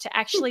nice to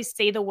actually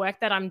see the work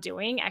that I'm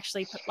doing,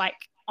 actually put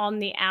like on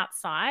the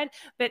outside,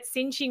 but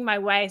cinching my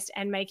waist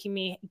and making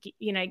me,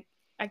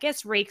 I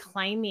guess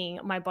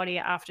reclaiming my body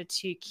after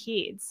 2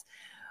 kids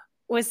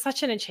was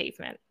such an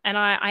achievement. And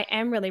I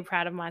am really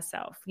proud of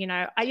myself.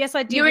 I guess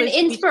I did. You're an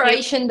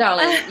inspiration,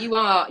 darling. You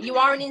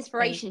are an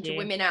inspiration to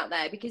women out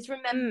there, because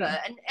remember,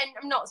 and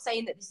I'm not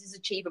saying that this is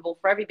achievable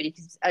for everybody,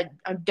 because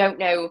I don't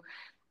know.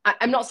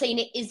 I'm not saying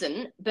it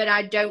isn't, but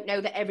I don't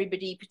know that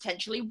everybody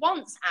potentially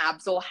wants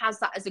abs or has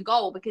that as a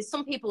goal, because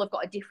some people have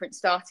got a different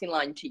starting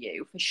line to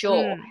you, for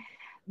sure.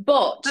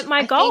 But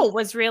my goal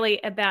was really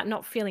about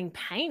not feeling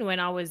pain when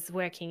I was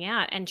working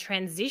out and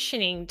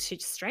transitioning to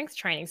strength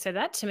training. So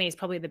that to me is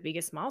probably the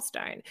biggest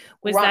milestone,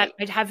 was that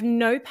I'd have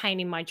no pain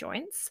in my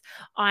joints.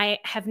 I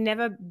have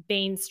never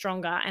been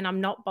stronger, and I'm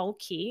not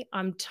bulky.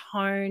 I'm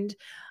toned.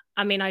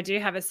 I mean, I do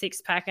have a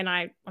 6-pack, and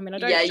I don't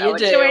show it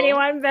to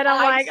anyone, but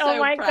I'm like, oh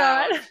my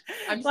God.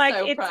 I'm like,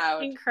 so it's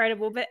proud.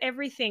 Incredible. But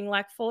everything,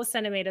 like 4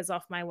 centimeters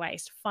off my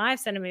waist, 5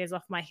 centimeters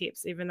off my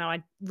hips, even though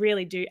I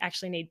really do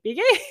actually need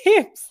bigger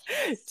hips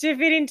to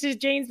fit into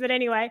jeans. But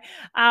anyway,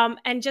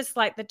 and just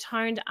like the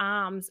toned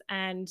arms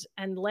and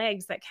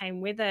legs that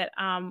came with it.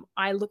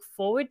 I look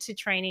forward to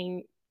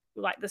training,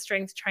 like the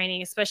strength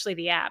training, especially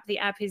the app. The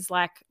app is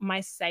like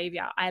my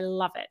savior. I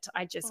love it.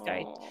 I just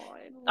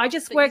I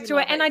just work through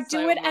it, and I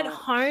do it at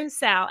home,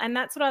 Sal. And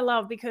that's what I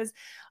love, because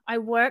I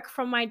work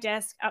from my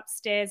desk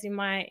upstairs in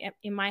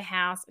my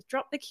house. I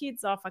drop the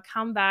kids off. I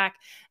come back,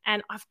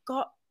 and I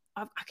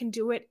can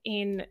do it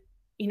in,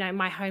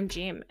 my home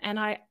gym. And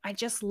I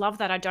just love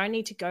that. I don't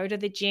need to go to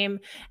the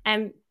gym,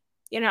 and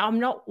I'm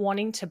not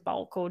wanting to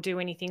bulk or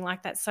do anything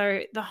like that. So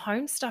the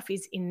home stuff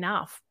is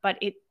enough, but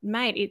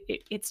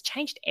it's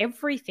changed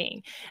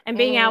everything. And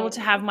being able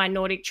to have my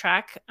Nordic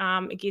track,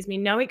 it gives me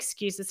no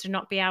excuses to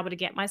not be able to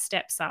get my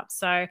steps up.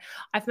 So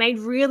I've made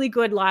really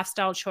good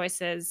lifestyle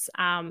choices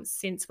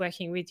since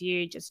working with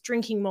you, just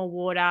drinking more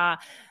water,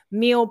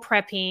 meal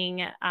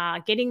prepping,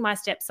 getting my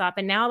steps up.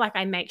 And now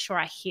I make sure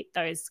I hit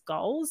those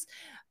goals,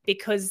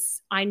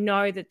 because I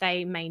know that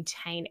they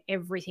maintain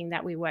everything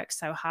that we work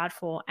so hard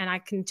for. And I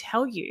can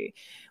tell you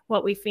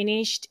what we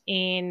finished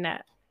in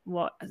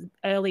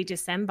early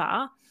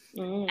December.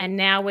 And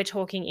now we're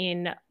talking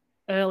in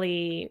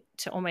early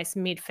to almost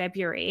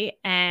mid-February,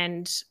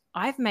 and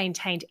I've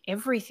maintained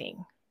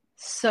everything.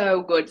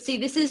 So good. See,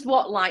 this is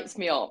what lights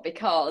me up,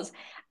 because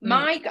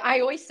I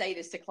always say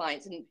this to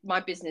clients, and my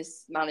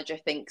business manager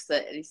thinks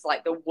that it's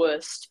like the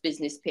worst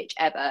business pitch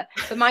ever.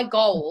 But my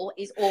goal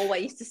is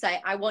always to say,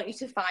 I want you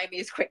to find me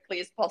as quickly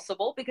as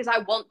possible, because I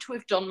want to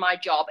have done my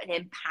job and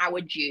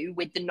empowered you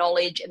with the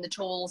knowledge and the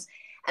tools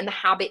and the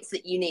habits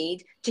that you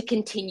need to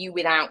continue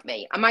without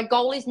me. And my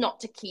goal is not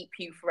to keep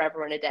you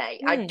forever and a day.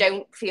 I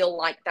don't feel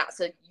like that's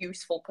a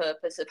useful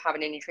purpose of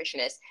having a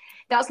nutritionist.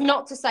 That's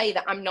not to say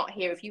that I'm not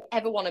here. If you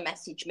ever want to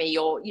message me,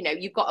 or, you know,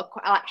 you've got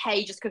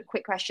hey, just a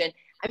quick question,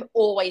 I'm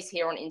always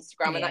here on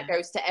Instagram, and that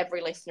goes to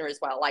every listener as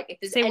well. Like, if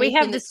there's anything, we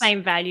have the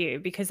same value,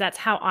 because that's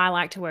how I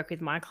like to work with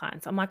my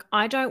clients. I'm like,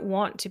 I don't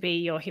want to be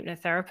your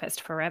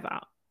hypnotherapist forever.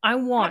 I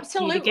want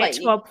you to get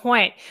to a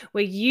point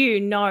where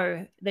you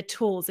know the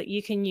tools that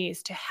you can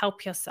use to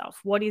help yourself.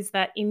 What is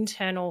that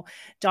internal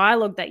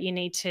dialogue that you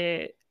need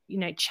to, you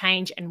know,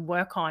 change and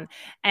work on?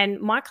 And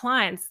my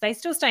clients, they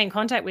still stay in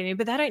contact with me,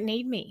 but they don't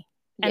need me.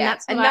 And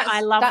that's what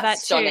I love that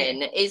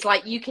stunning, too. is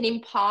like, you can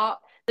impart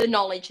the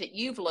knowledge that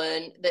you've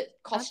learned that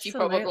cost you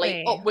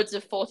probably upwards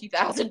of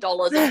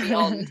 $40,000 and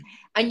beyond,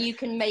 and you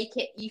can make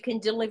it, you can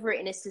deliver it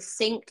in a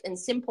succinct and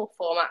simple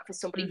format for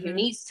somebody who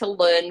needs to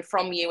learn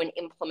from you and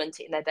implement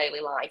it in their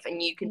daily life.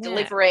 And you can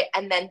deliver it,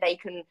 and then they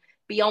can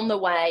be on the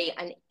way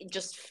and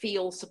just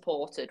feel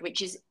supported,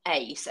 which is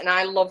ace. And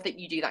I love that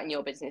you do that in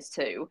your business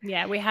too.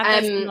 Yeah, we have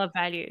those similar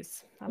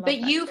values. But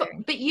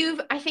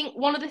you've, I think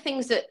one of the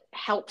things that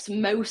helps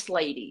most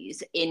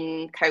ladies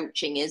in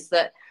coaching is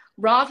that,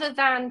 rather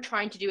than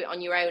trying to do it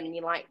on your own and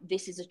you're like,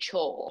 this is a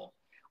chore,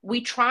 we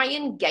try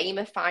and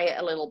gamify it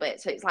a little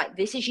bit. So it's like,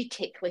 this is your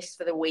tick list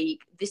for the week.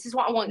 This is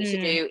what I want you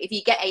to do. If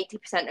you get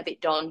 80% of it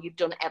done, you've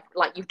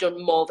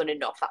done more than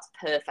enough. That's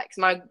perfect.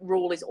 So my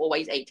rule is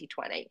always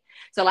 80-20.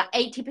 So like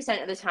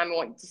 80% of the time, I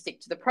want you to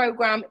stick to the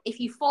program. If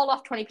you fall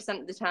off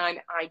 20% of the time,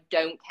 I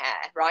don't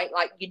care, right?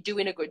 Like, you're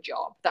doing a good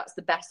job. That's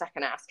the best I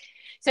can ask.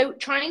 So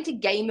trying to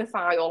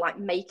gamify, or like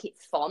make it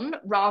fun,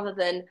 rather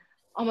than,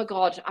 oh my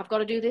God, I've got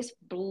to do this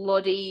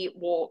bloody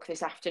walk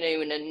this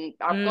afternoon, and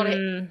I've got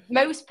it.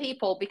 Most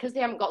people, because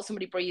they haven't got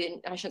somebody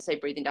I shouldn't say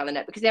breathing down the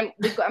neck, because they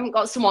haven't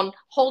got someone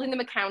holding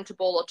them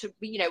accountable, or to,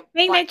 you know,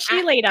 being like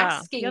their cheerleader.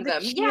 Asking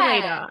them.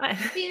 Yeah,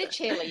 being a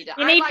cheerleader.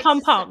 You need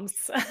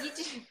pom-poms.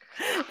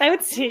 They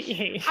would suit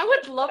you. I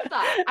would love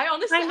that. I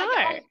honestly,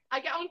 I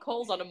get on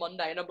calls on a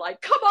Monday, and I'm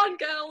like, come on,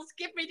 girls,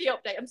 give me the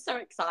update. I'm so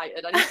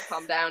excited. I need to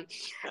calm down.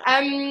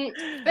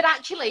 But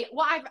actually,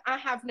 what I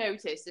have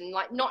noticed, and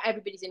like, not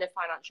everybody's in a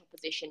financial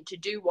position to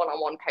do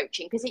one-on-one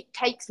coaching, because it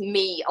takes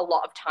me a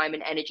lot of time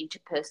and energy to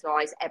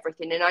personalize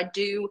everything. And I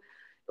do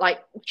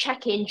like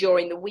check in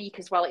during the week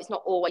as well. It's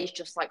not always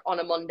just like on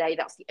a Monday,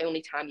 that's the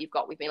only time you've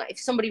got with me. Like, if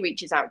somebody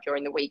reaches out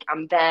during the week,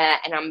 I'm there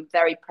and I'm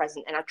very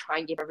present, and I try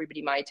and give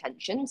everybody my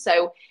attention.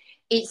 So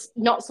it's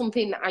not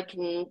something that I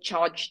can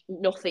charge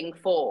nothing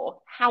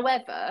for.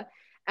 However,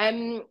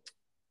 and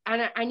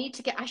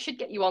I should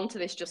get you onto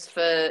this just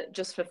for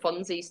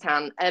funsies,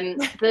 Tan.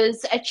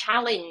 There's a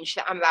challenge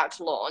that I'm about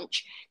to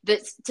launch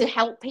that's to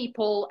help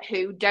people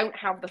who don't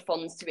have the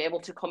funds to be able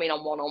to come in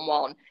on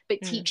one-on-one,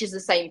 but teaches the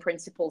same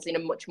principles in a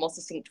much more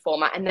succinct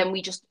format. And then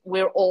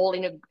we're all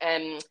in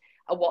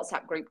a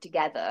WhatsApp group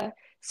together,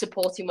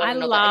 supporting one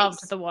another. I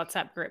loved the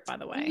WhatsApp group, by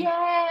the way.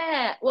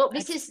 Yeah. Well,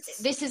 this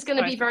is going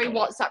to be very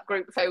WhatsApp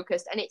group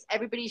focused, and it's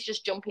everybody's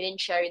just jumping in,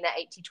 sharing their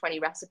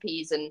 80-20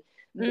 recipes and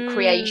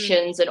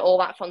creations and all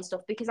that fun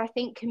stuff, because I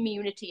think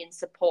community and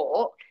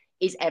support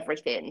is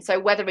everything. So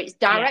whether it's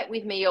direct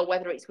with me, or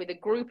whether it's with a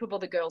group of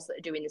other girls that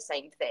are doing the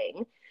same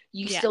thing,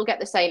 you still get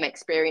the same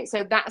experience.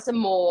 So that's a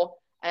more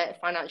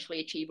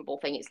financially achievable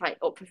thing. It's like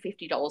up for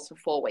 $50 for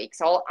 4 weeks.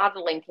 So I'll add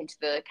a link into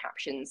the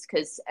captions,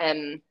 because I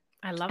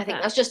think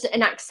that's just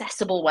an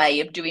accessible way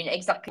of doing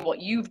exactly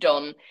what you've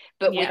done,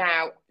 but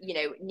without, you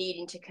know,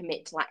 needing to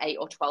commit to like 8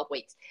 or 12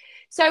 weeks.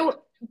 So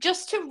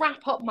just to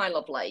wrap up, my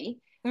lovely,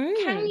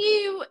 can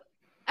you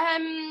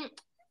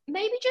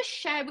maybe just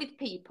share with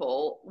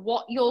people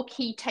what your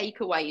key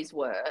takeaways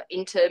were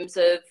in terms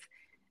of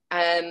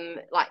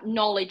like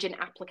knowledge and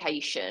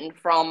application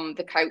from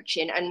the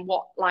coaching, and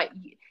what, like,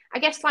 I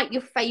guess, like,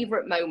 your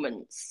favorite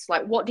moments?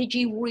 Like, what did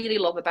you really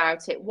love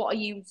about it? What are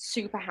you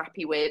super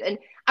happy with? And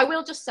I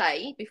will just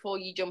say, before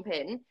you jump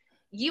in,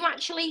 you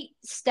actually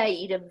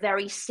stayed a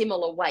very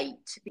similar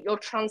weight, but your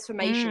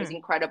transformation was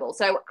incredible.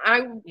 So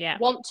I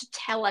want to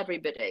tell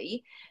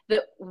everybody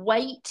that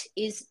weight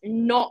is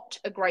not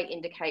a great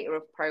indicator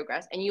of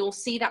progress. And you'll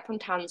see that from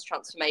Tan's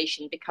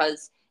transformation,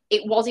 because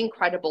it was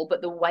incredible,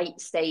 but the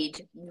weight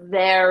stayed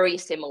very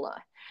similar.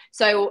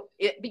 So,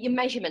 but your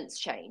measurements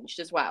changed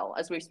as well,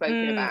 as we've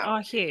spoken about.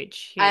 Oh,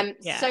 huge.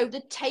 So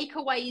the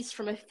takeaways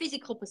from a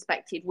physical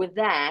perspective were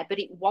there, but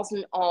it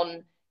wasn't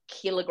on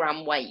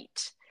kilogram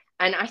weight.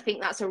 And I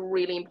think that's a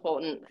really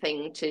important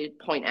thing to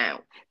point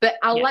out. But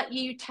I'll let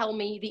you tell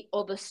me the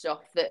other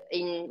stuff that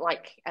in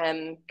like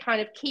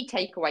kind of key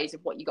takeaways of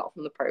what you got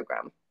from the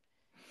program.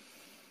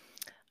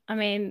 I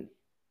mean,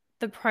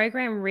 the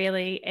program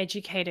really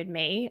educated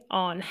me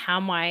on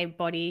how my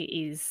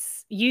body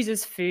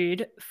uses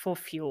food for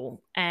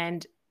fuel.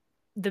 And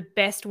the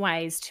best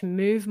ways to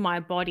move my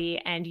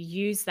body and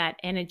use that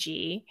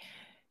energy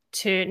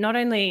to not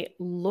only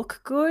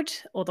look good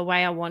or the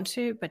way I want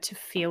to, but to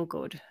feel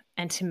good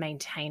and to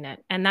maintain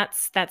it. And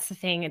that's the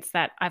thing. It's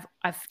that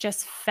I've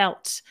just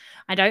felt,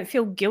 I don't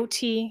feel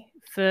guilty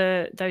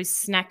for those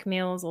snack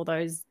meals or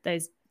those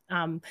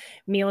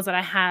meals that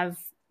I have,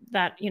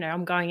 that, you know,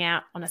 I'm going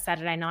out on a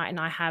Saturday night and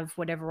I have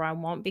whatever I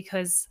want,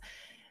 because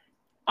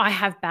I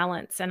have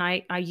balance, and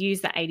I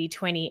use the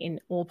 80-20 in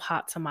all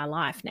parts of my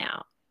life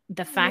now.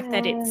 The fact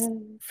that it's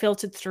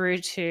filtered through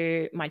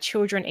to my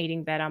children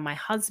eating better, my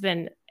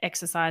husband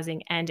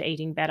exercising and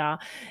eating better,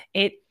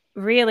 it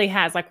really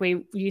has. Like,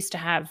 we used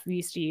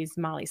to use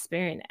Marley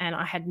Spoon, and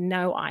I had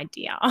no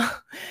idea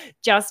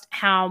just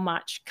how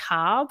much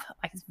carb,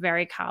 like it's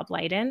very carb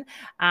laden,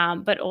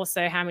 but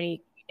also how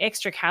many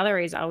extra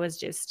calories I was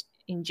just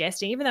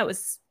ingesting, even though it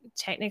was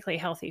technically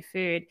healthy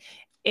food.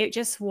 It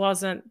just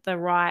wasn't the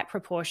right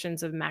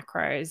proportions of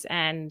macros,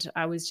 and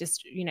I was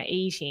just, you know,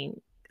 eating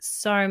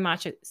so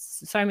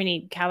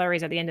many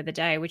calories at the end of the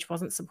day, which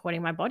wasn't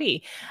supporting my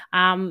body.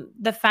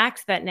 The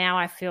fact that now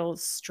I feel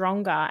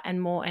stronger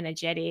and more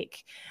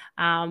energetic,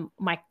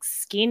 my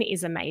skin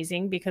is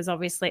amazing, because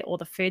obviously all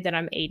the food that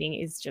I'm eating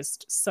is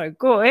just so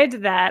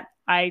good that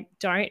I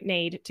don't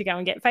need to go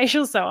and get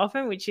facials so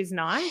often, which is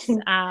nice.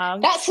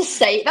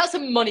 That's a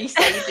money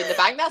saved in the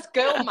bank. That's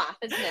girl math,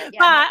 isn't it? Yeah,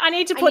 but I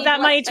need to put that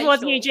money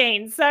towards new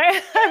jeans. So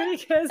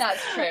because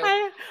that's true.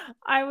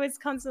 I was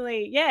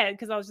constantly,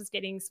 because I was just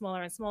getting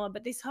smaller and smaller.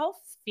 But this whole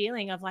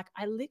feeling of like,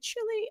 I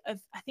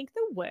think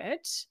the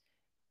word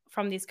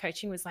from this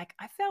coaching was like,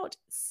 I felt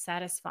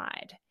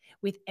satisfied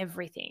with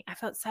everything. I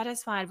felt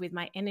satisfied with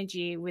my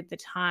energy, with the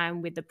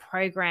time, with the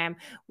program,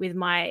 with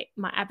my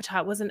appetite.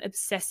 I wasn't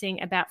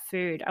obsessing about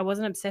food. I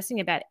wasn't obsessing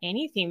about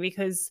anything,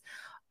 because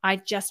I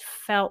just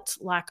felt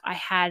like I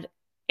had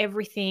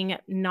everything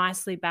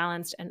nicely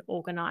balanced and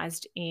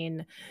organized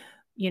in,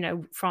 you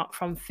know,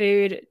 from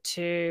food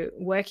to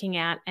working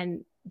out,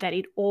 and that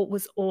it all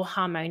was all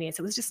harmonious.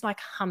 It was just like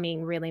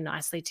humming really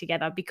nicely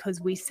together, because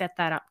we set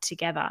that up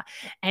together.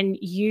 And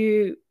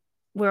you're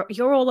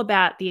all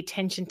about the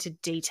attention to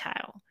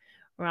detail,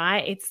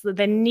 right? It's the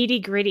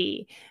nitty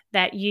gritty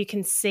that you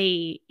can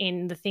see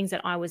in the things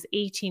that I was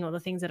eating or the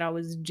things that I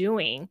was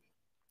doing.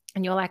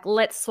 And you're like,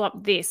 let's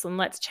swap this and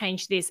let's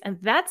change this. And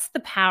that's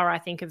the power, I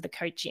think, of the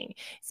coaching.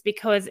 It's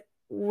because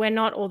we're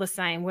not all the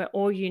same. We're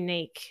all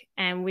unique,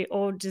 and we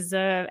all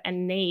deserve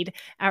and need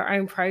our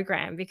own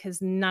program,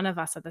 because none of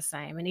us are the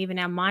same. And even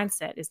our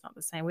mindset is not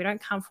the same. We don't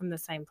come from the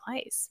same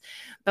place,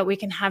 but we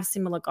can have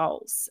similar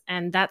goals.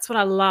 And that's what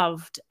I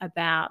loved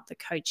about the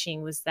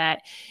coaching, was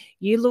that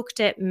you looked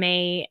at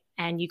me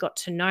and you got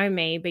to know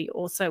me, but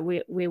also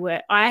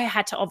I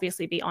had to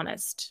obviously be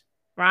honest.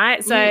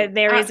 Right. So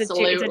there is it's a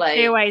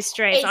two-way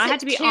street. It's so I had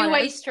to be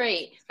two-way honest.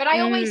 street. But I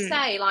always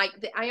say, like,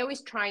 I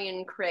always try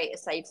and create a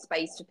safe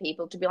space for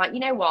people to be like, you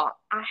know what?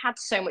 I had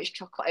so much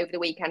chocolate over the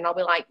weekend. I'll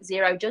be like,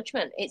 zero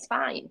judgment. It's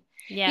fine.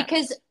 Yeah.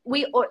 Because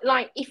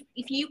if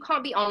you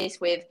can't be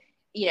honest with,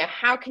 you know,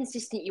 how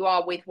consistent you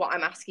are with what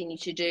I'm asking you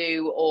to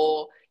do,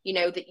 or, you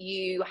know, that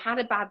you had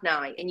a bad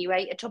night and you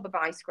ate a tub of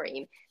ice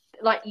cream,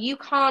 like, you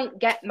can't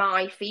get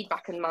my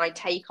feedback and my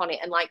take on it,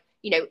 and, like,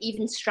 you know,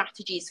 even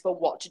strategies for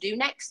what to do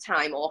next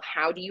time, or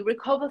how do you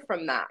recover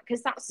from that,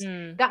 because that's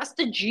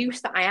the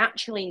juice that I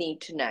actually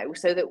need to know,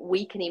 so that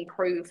we can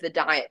improve the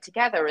diet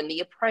together, and the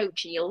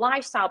approach, and your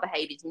lifestyle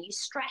behaviors, and your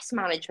stress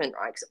management,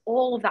 right? Because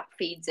all of that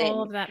feeds in.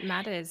 All of that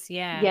matters.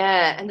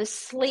 And the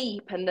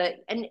sleep, and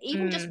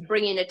even just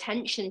bringing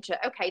attention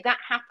to, okay, that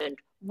happened.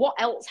 What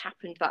else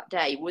happened that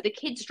day? Were the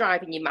kids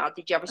driving you mad?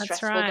 Did you have a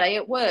stressful day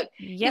at work?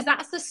 Because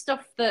that's the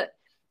stuff that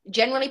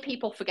generally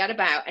people forget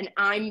about. And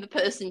I'm the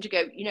person to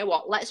go, you know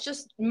what, let's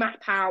just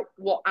map out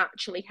what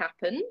actually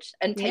happened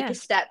and take a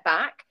step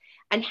back.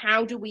 And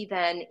how do we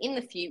then in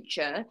the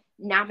future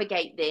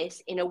navigate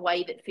this in a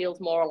way that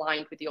feels more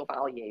aligned with your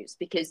values?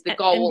 Because the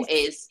goal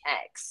is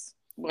X.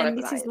 And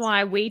this is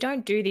why we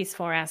don't do this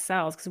for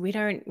ourselves, because we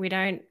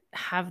don't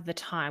have the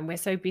time. We're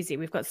so busy.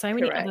 We've got so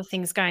many other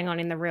things going on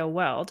in the real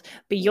world.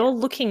 But you're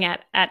looking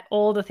at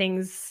all the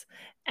things,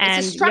 and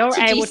it's a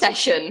strategy you're able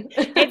session.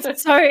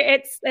 That's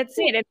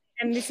it.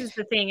 And this is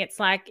the thing. It's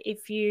like,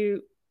 if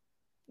you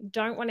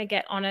don't want to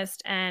get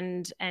honest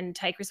and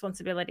take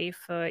responsibility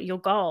for your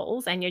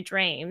goals and your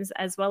dreams,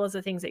 as well as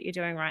the things that you're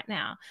doing right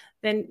now,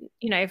 then,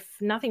 you know, if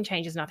nothing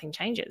changes, nothing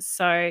changes.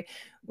 So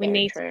we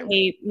need to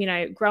keep, you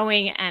know,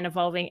 growing and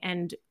evolving,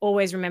 and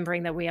always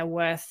remembering that we are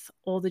worth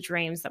all the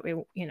dreams that we,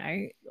 you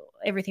know,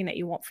 everything that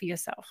you want for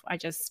yourself. I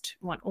just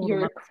want all the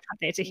mothers out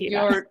there to hear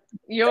that.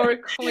 You're a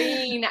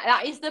queen.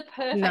 That is the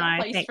perfect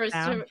place for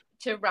us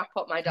to wrap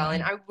up, my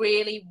darling. I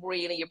really,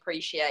 really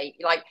appreciate,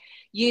 like,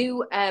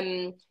 you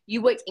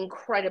worked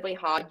incredibly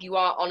hard. You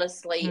are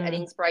honestly an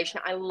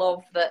inspiration. I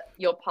love that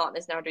your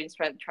partner's now doing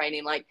strength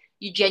training. Like,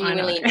 you're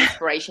genuinely an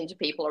inspiration to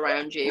people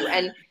around you.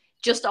 And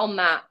just on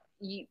that,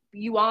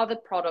 you are the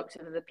product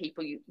of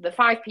the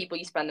 5 people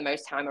you spend the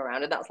most time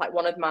around, and that's like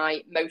one of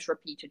my most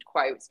repeated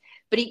quotes,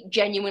 but it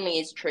genuinely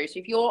is true. So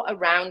if you're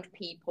around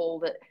people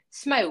that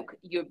smoke,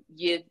 your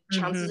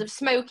chances of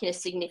smoking are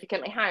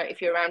significantly higher.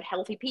 If you're around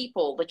healthy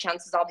people, the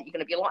chances are that you're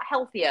going to be a lot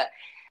healthier.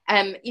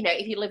 You know,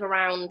 if you live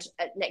around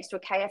next to a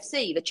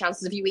KFC, the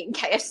chances of you eating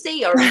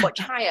KFC are much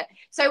higher.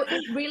 So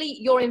it really,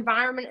 your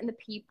environment and the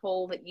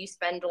people that you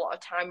spend a lot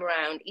of time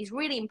around is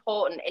really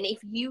important. And if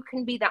you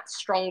can be that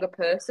stronger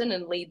person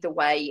and lead the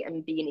way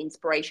and be an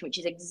inspiration, which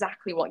is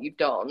exactly what you've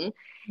done,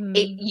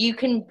 you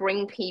can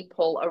bring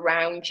people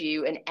around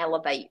you and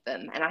elevate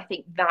them. And I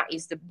think that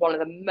is one of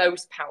the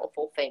most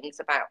powerful things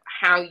about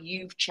how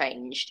you've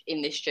changed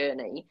in this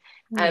journey.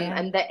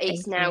 And that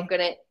it's now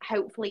going to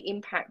hopefully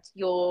impact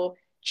your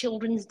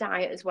children's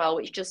diet as well,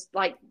 which just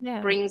like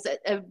brings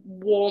a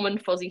warm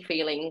and fuzzy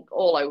feeling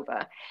all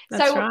over.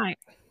 That's right.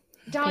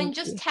 Darling,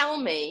 just tell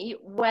me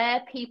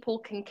where people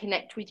can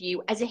connect with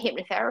you as a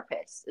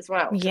hypnotherapist as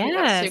well. Yeah, I think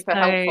that's super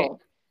helpful.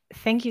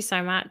 Thank you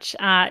so much.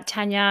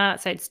 Tanja,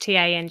 so it's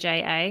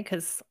Tanja,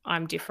 because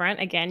I'm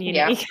different. Again,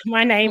 unique.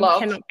 My name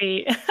cannot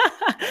be.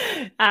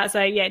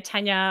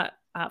 Tanja,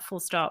 full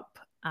stop,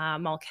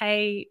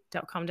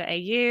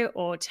 mulcahy.com.au,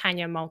 or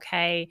Tanja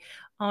Mulcahy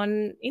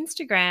on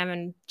Instagram,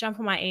 and jump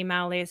on my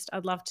email list.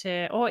 I'd love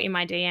to, or in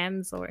my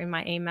DMs or in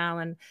my email,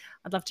 and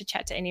I'd love to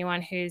chat to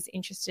anyone who's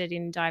interested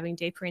in diving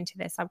deeper into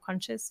their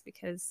subconscious,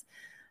 because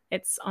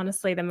it's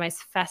honestly the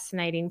most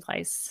fascinating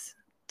place.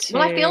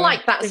 Well, I feel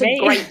like that's a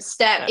great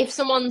step. If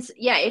somebody's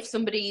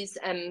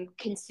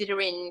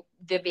considering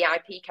the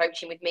VIP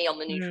coaching with me on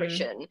the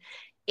nutrition,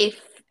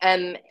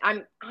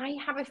 I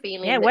have a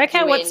feeling work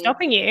out what's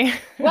stopping you.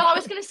 Well, I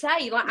was going to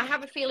say, like, I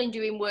have a feeling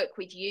doing work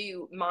with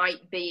you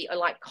might be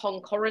like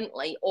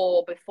concurrently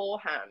or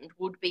beforehand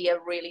would be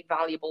a really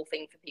valuable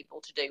thing for people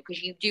to do,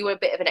 because you do a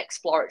bit of an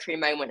exploratory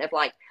moment of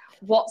like,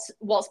 what's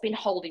been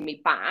holding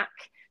me back,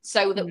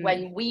 so that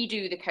when we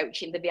do the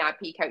coaching, the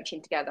VIP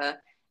coaching together,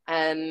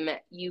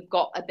 you've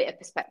got a bit of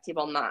perspective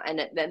on that, and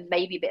then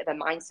maybe a bit of a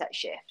mindset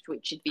shift,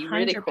 which would be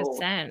really 100%. Cool.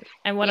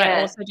 And what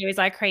I also do is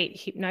I create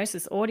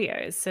hypnosis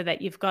audios so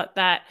that you've got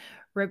that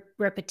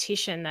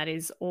repetition that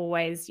is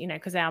always,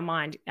 because our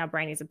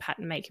brain is a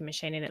pattern making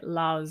machine, and it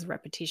loves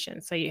repetition.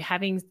 So you're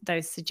having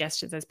those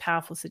suggestions, those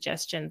powerful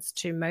suggestions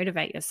to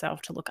motivate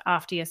yourself to look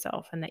after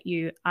yourself, and that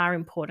you are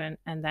important,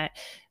 and that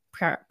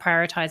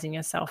prioritizing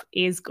yourself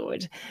is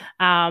good.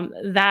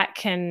 That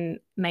can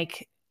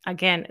make,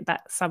 again,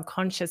 that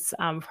subconscious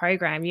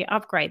program, you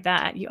upgrade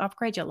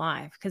your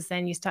life, because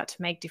then you start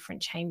to make different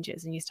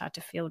changes and you start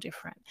to feel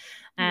different,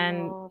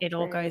 and it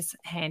all goes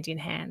hand in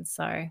hand.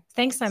 So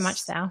thanks so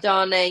much, Sal.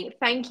 Darling,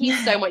 thank you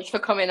so much for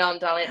coming on,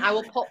 darling. I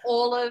will put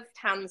all of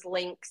Tan's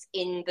links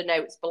in the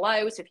notes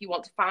below, so if you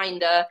want to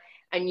find her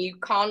and you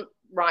can't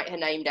write her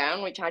name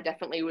down, which I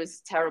definitely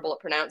was terrible at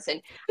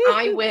pronouncing,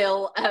 I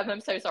will,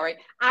 I'm so sorry,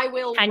 I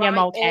will Tanja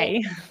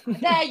Mulcahy.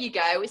 There you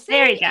go. See,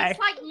 there you go. It's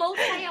like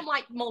Mulcahy, I'm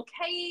like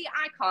Mulcahy,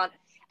 I can't.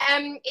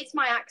 It's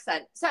my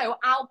accent. So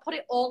I'll put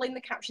it all in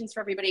the captions for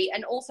everybody.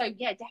 And also,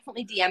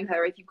 definitely DM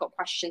her if you've got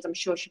questions. I'm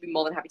sure she'll be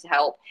more than happy to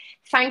help.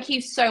 Thank you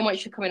so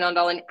much for coming on,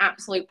 darling.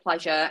 Absolute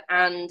pleasure.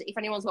 And if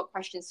anyone's got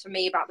questions for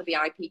me about the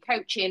VIP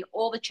coaching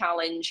or the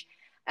challenge,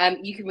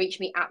 you can reach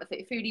me at the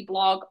Fit Foodie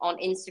blog on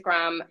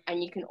Instagram,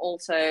 and you can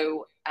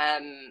also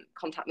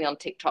contact me on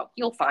TikTok.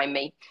 You'll find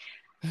me.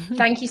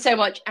 Thank you so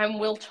much, and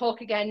we'll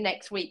talk again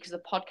next week, because the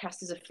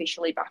podcast is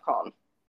officially back on.